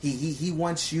 He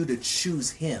wants you to choose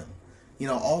him. You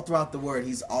know, all throughout the word,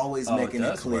 he's always making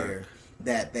it clear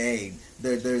that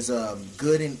there's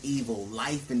good and evil,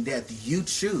 life and death. You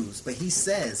choose, but he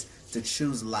says to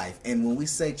choose life. And when we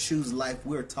say choose life,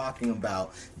 we're talking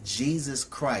about Jesus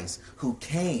Christ, who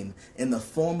came in the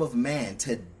form of man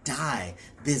to die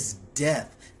this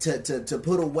death, to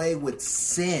put away with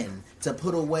sin, to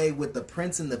put away with the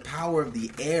prince and the power of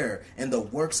the air and the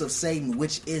works of Satan,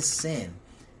 which is sin.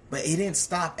 But he didn't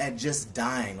stop at just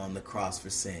dying on the cross for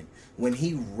sin. When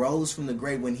he rose from the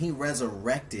grave, when he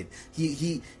resurrected,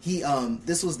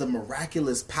 this was the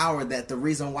miraculous power, that the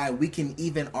reason why we can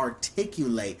even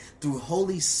articulate through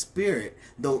Holy Spirit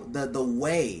the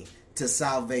way to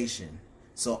salvation.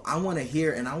 So I want to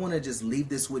hear, and I want to just leave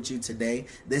this with you today.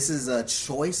 This is a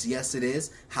choice, yes it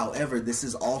is. However, this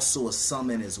is also a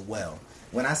summon as well.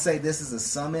 When I say this is a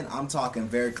summon, I'm talking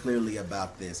very clearly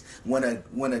about this. When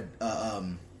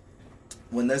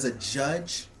there's a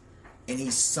judge and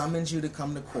he summons you to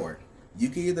come to court, you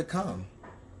can either come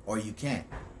or you can't,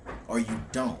 or you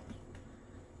don't.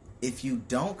 If you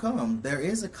don't come, there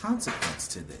is a consequence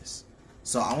to this.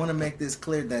 So I want to make this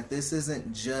clear that this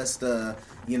isn't just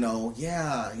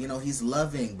he's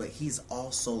loving, but he's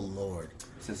also Lord.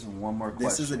 This is one more question.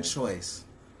 This is a choice.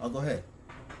 Oh, go ahead.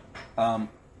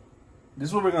 This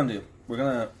is what we're gonna do. We're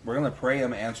gonna pray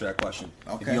and answer that question.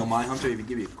 Okay. If you don't mind, Hunter, if you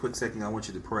give me a quick second, I want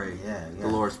you to pray the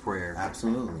Lord's Prayer.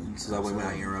 Absolutely. So that way we're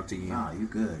not interrupting you. Nah, you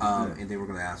good. And then we're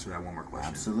gonna answer that one more question.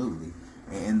 Absolutely.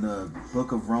 In the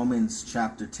book of Romans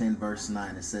chapter 10 verse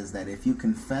 9, it says that if you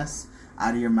confess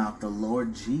out of your mouth the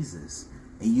Lord Jesus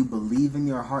and you believe in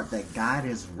your heart that God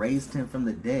has raised him from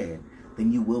the dead,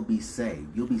 then you will be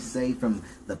saved. You'll be saved from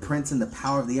the prince and the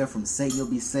power of the air, from Satan. You'll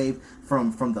be saved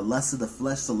from the lust of the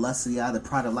flesh, the lust of the eye, the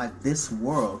pride of life, this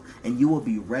world, and you will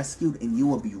be rescued and you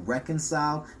will be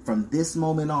reconciled from this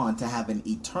moment on to have an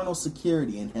eternal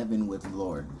security in heaven with the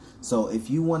Lord. So if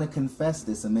you want to confess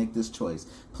this and make this choice,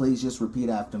 please just repeat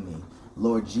after me.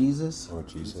 Lord Jesus,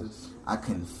 I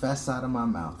confess out of my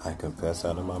mouth. I confess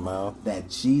out of my mouth that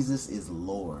Jesus is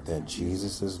Lord. that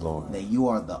Jesus is Lord. That you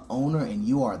are the owner and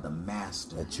you are the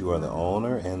master. That you are the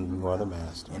owner and you are the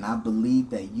master. And I believe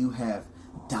that you have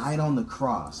died on the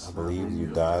cross. I believe you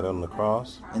died on the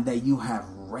cross. And that you have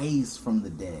raised from the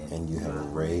dead. And you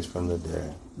have raised from the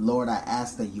dead. Lord, I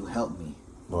ask that you help me.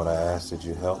 Lord, I ask that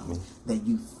you help me. That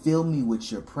you fill me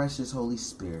with your precious Holy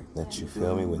Spirit. That you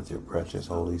fill me with your precious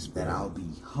Holy Spirit. That I'll be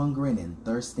hungering and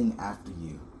thirsting after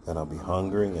you. That I'll be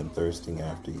hungering and thirsting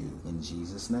after you. In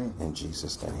Jesus' name. In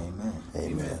Jesus' name.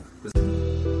 Amen.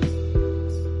 Amen.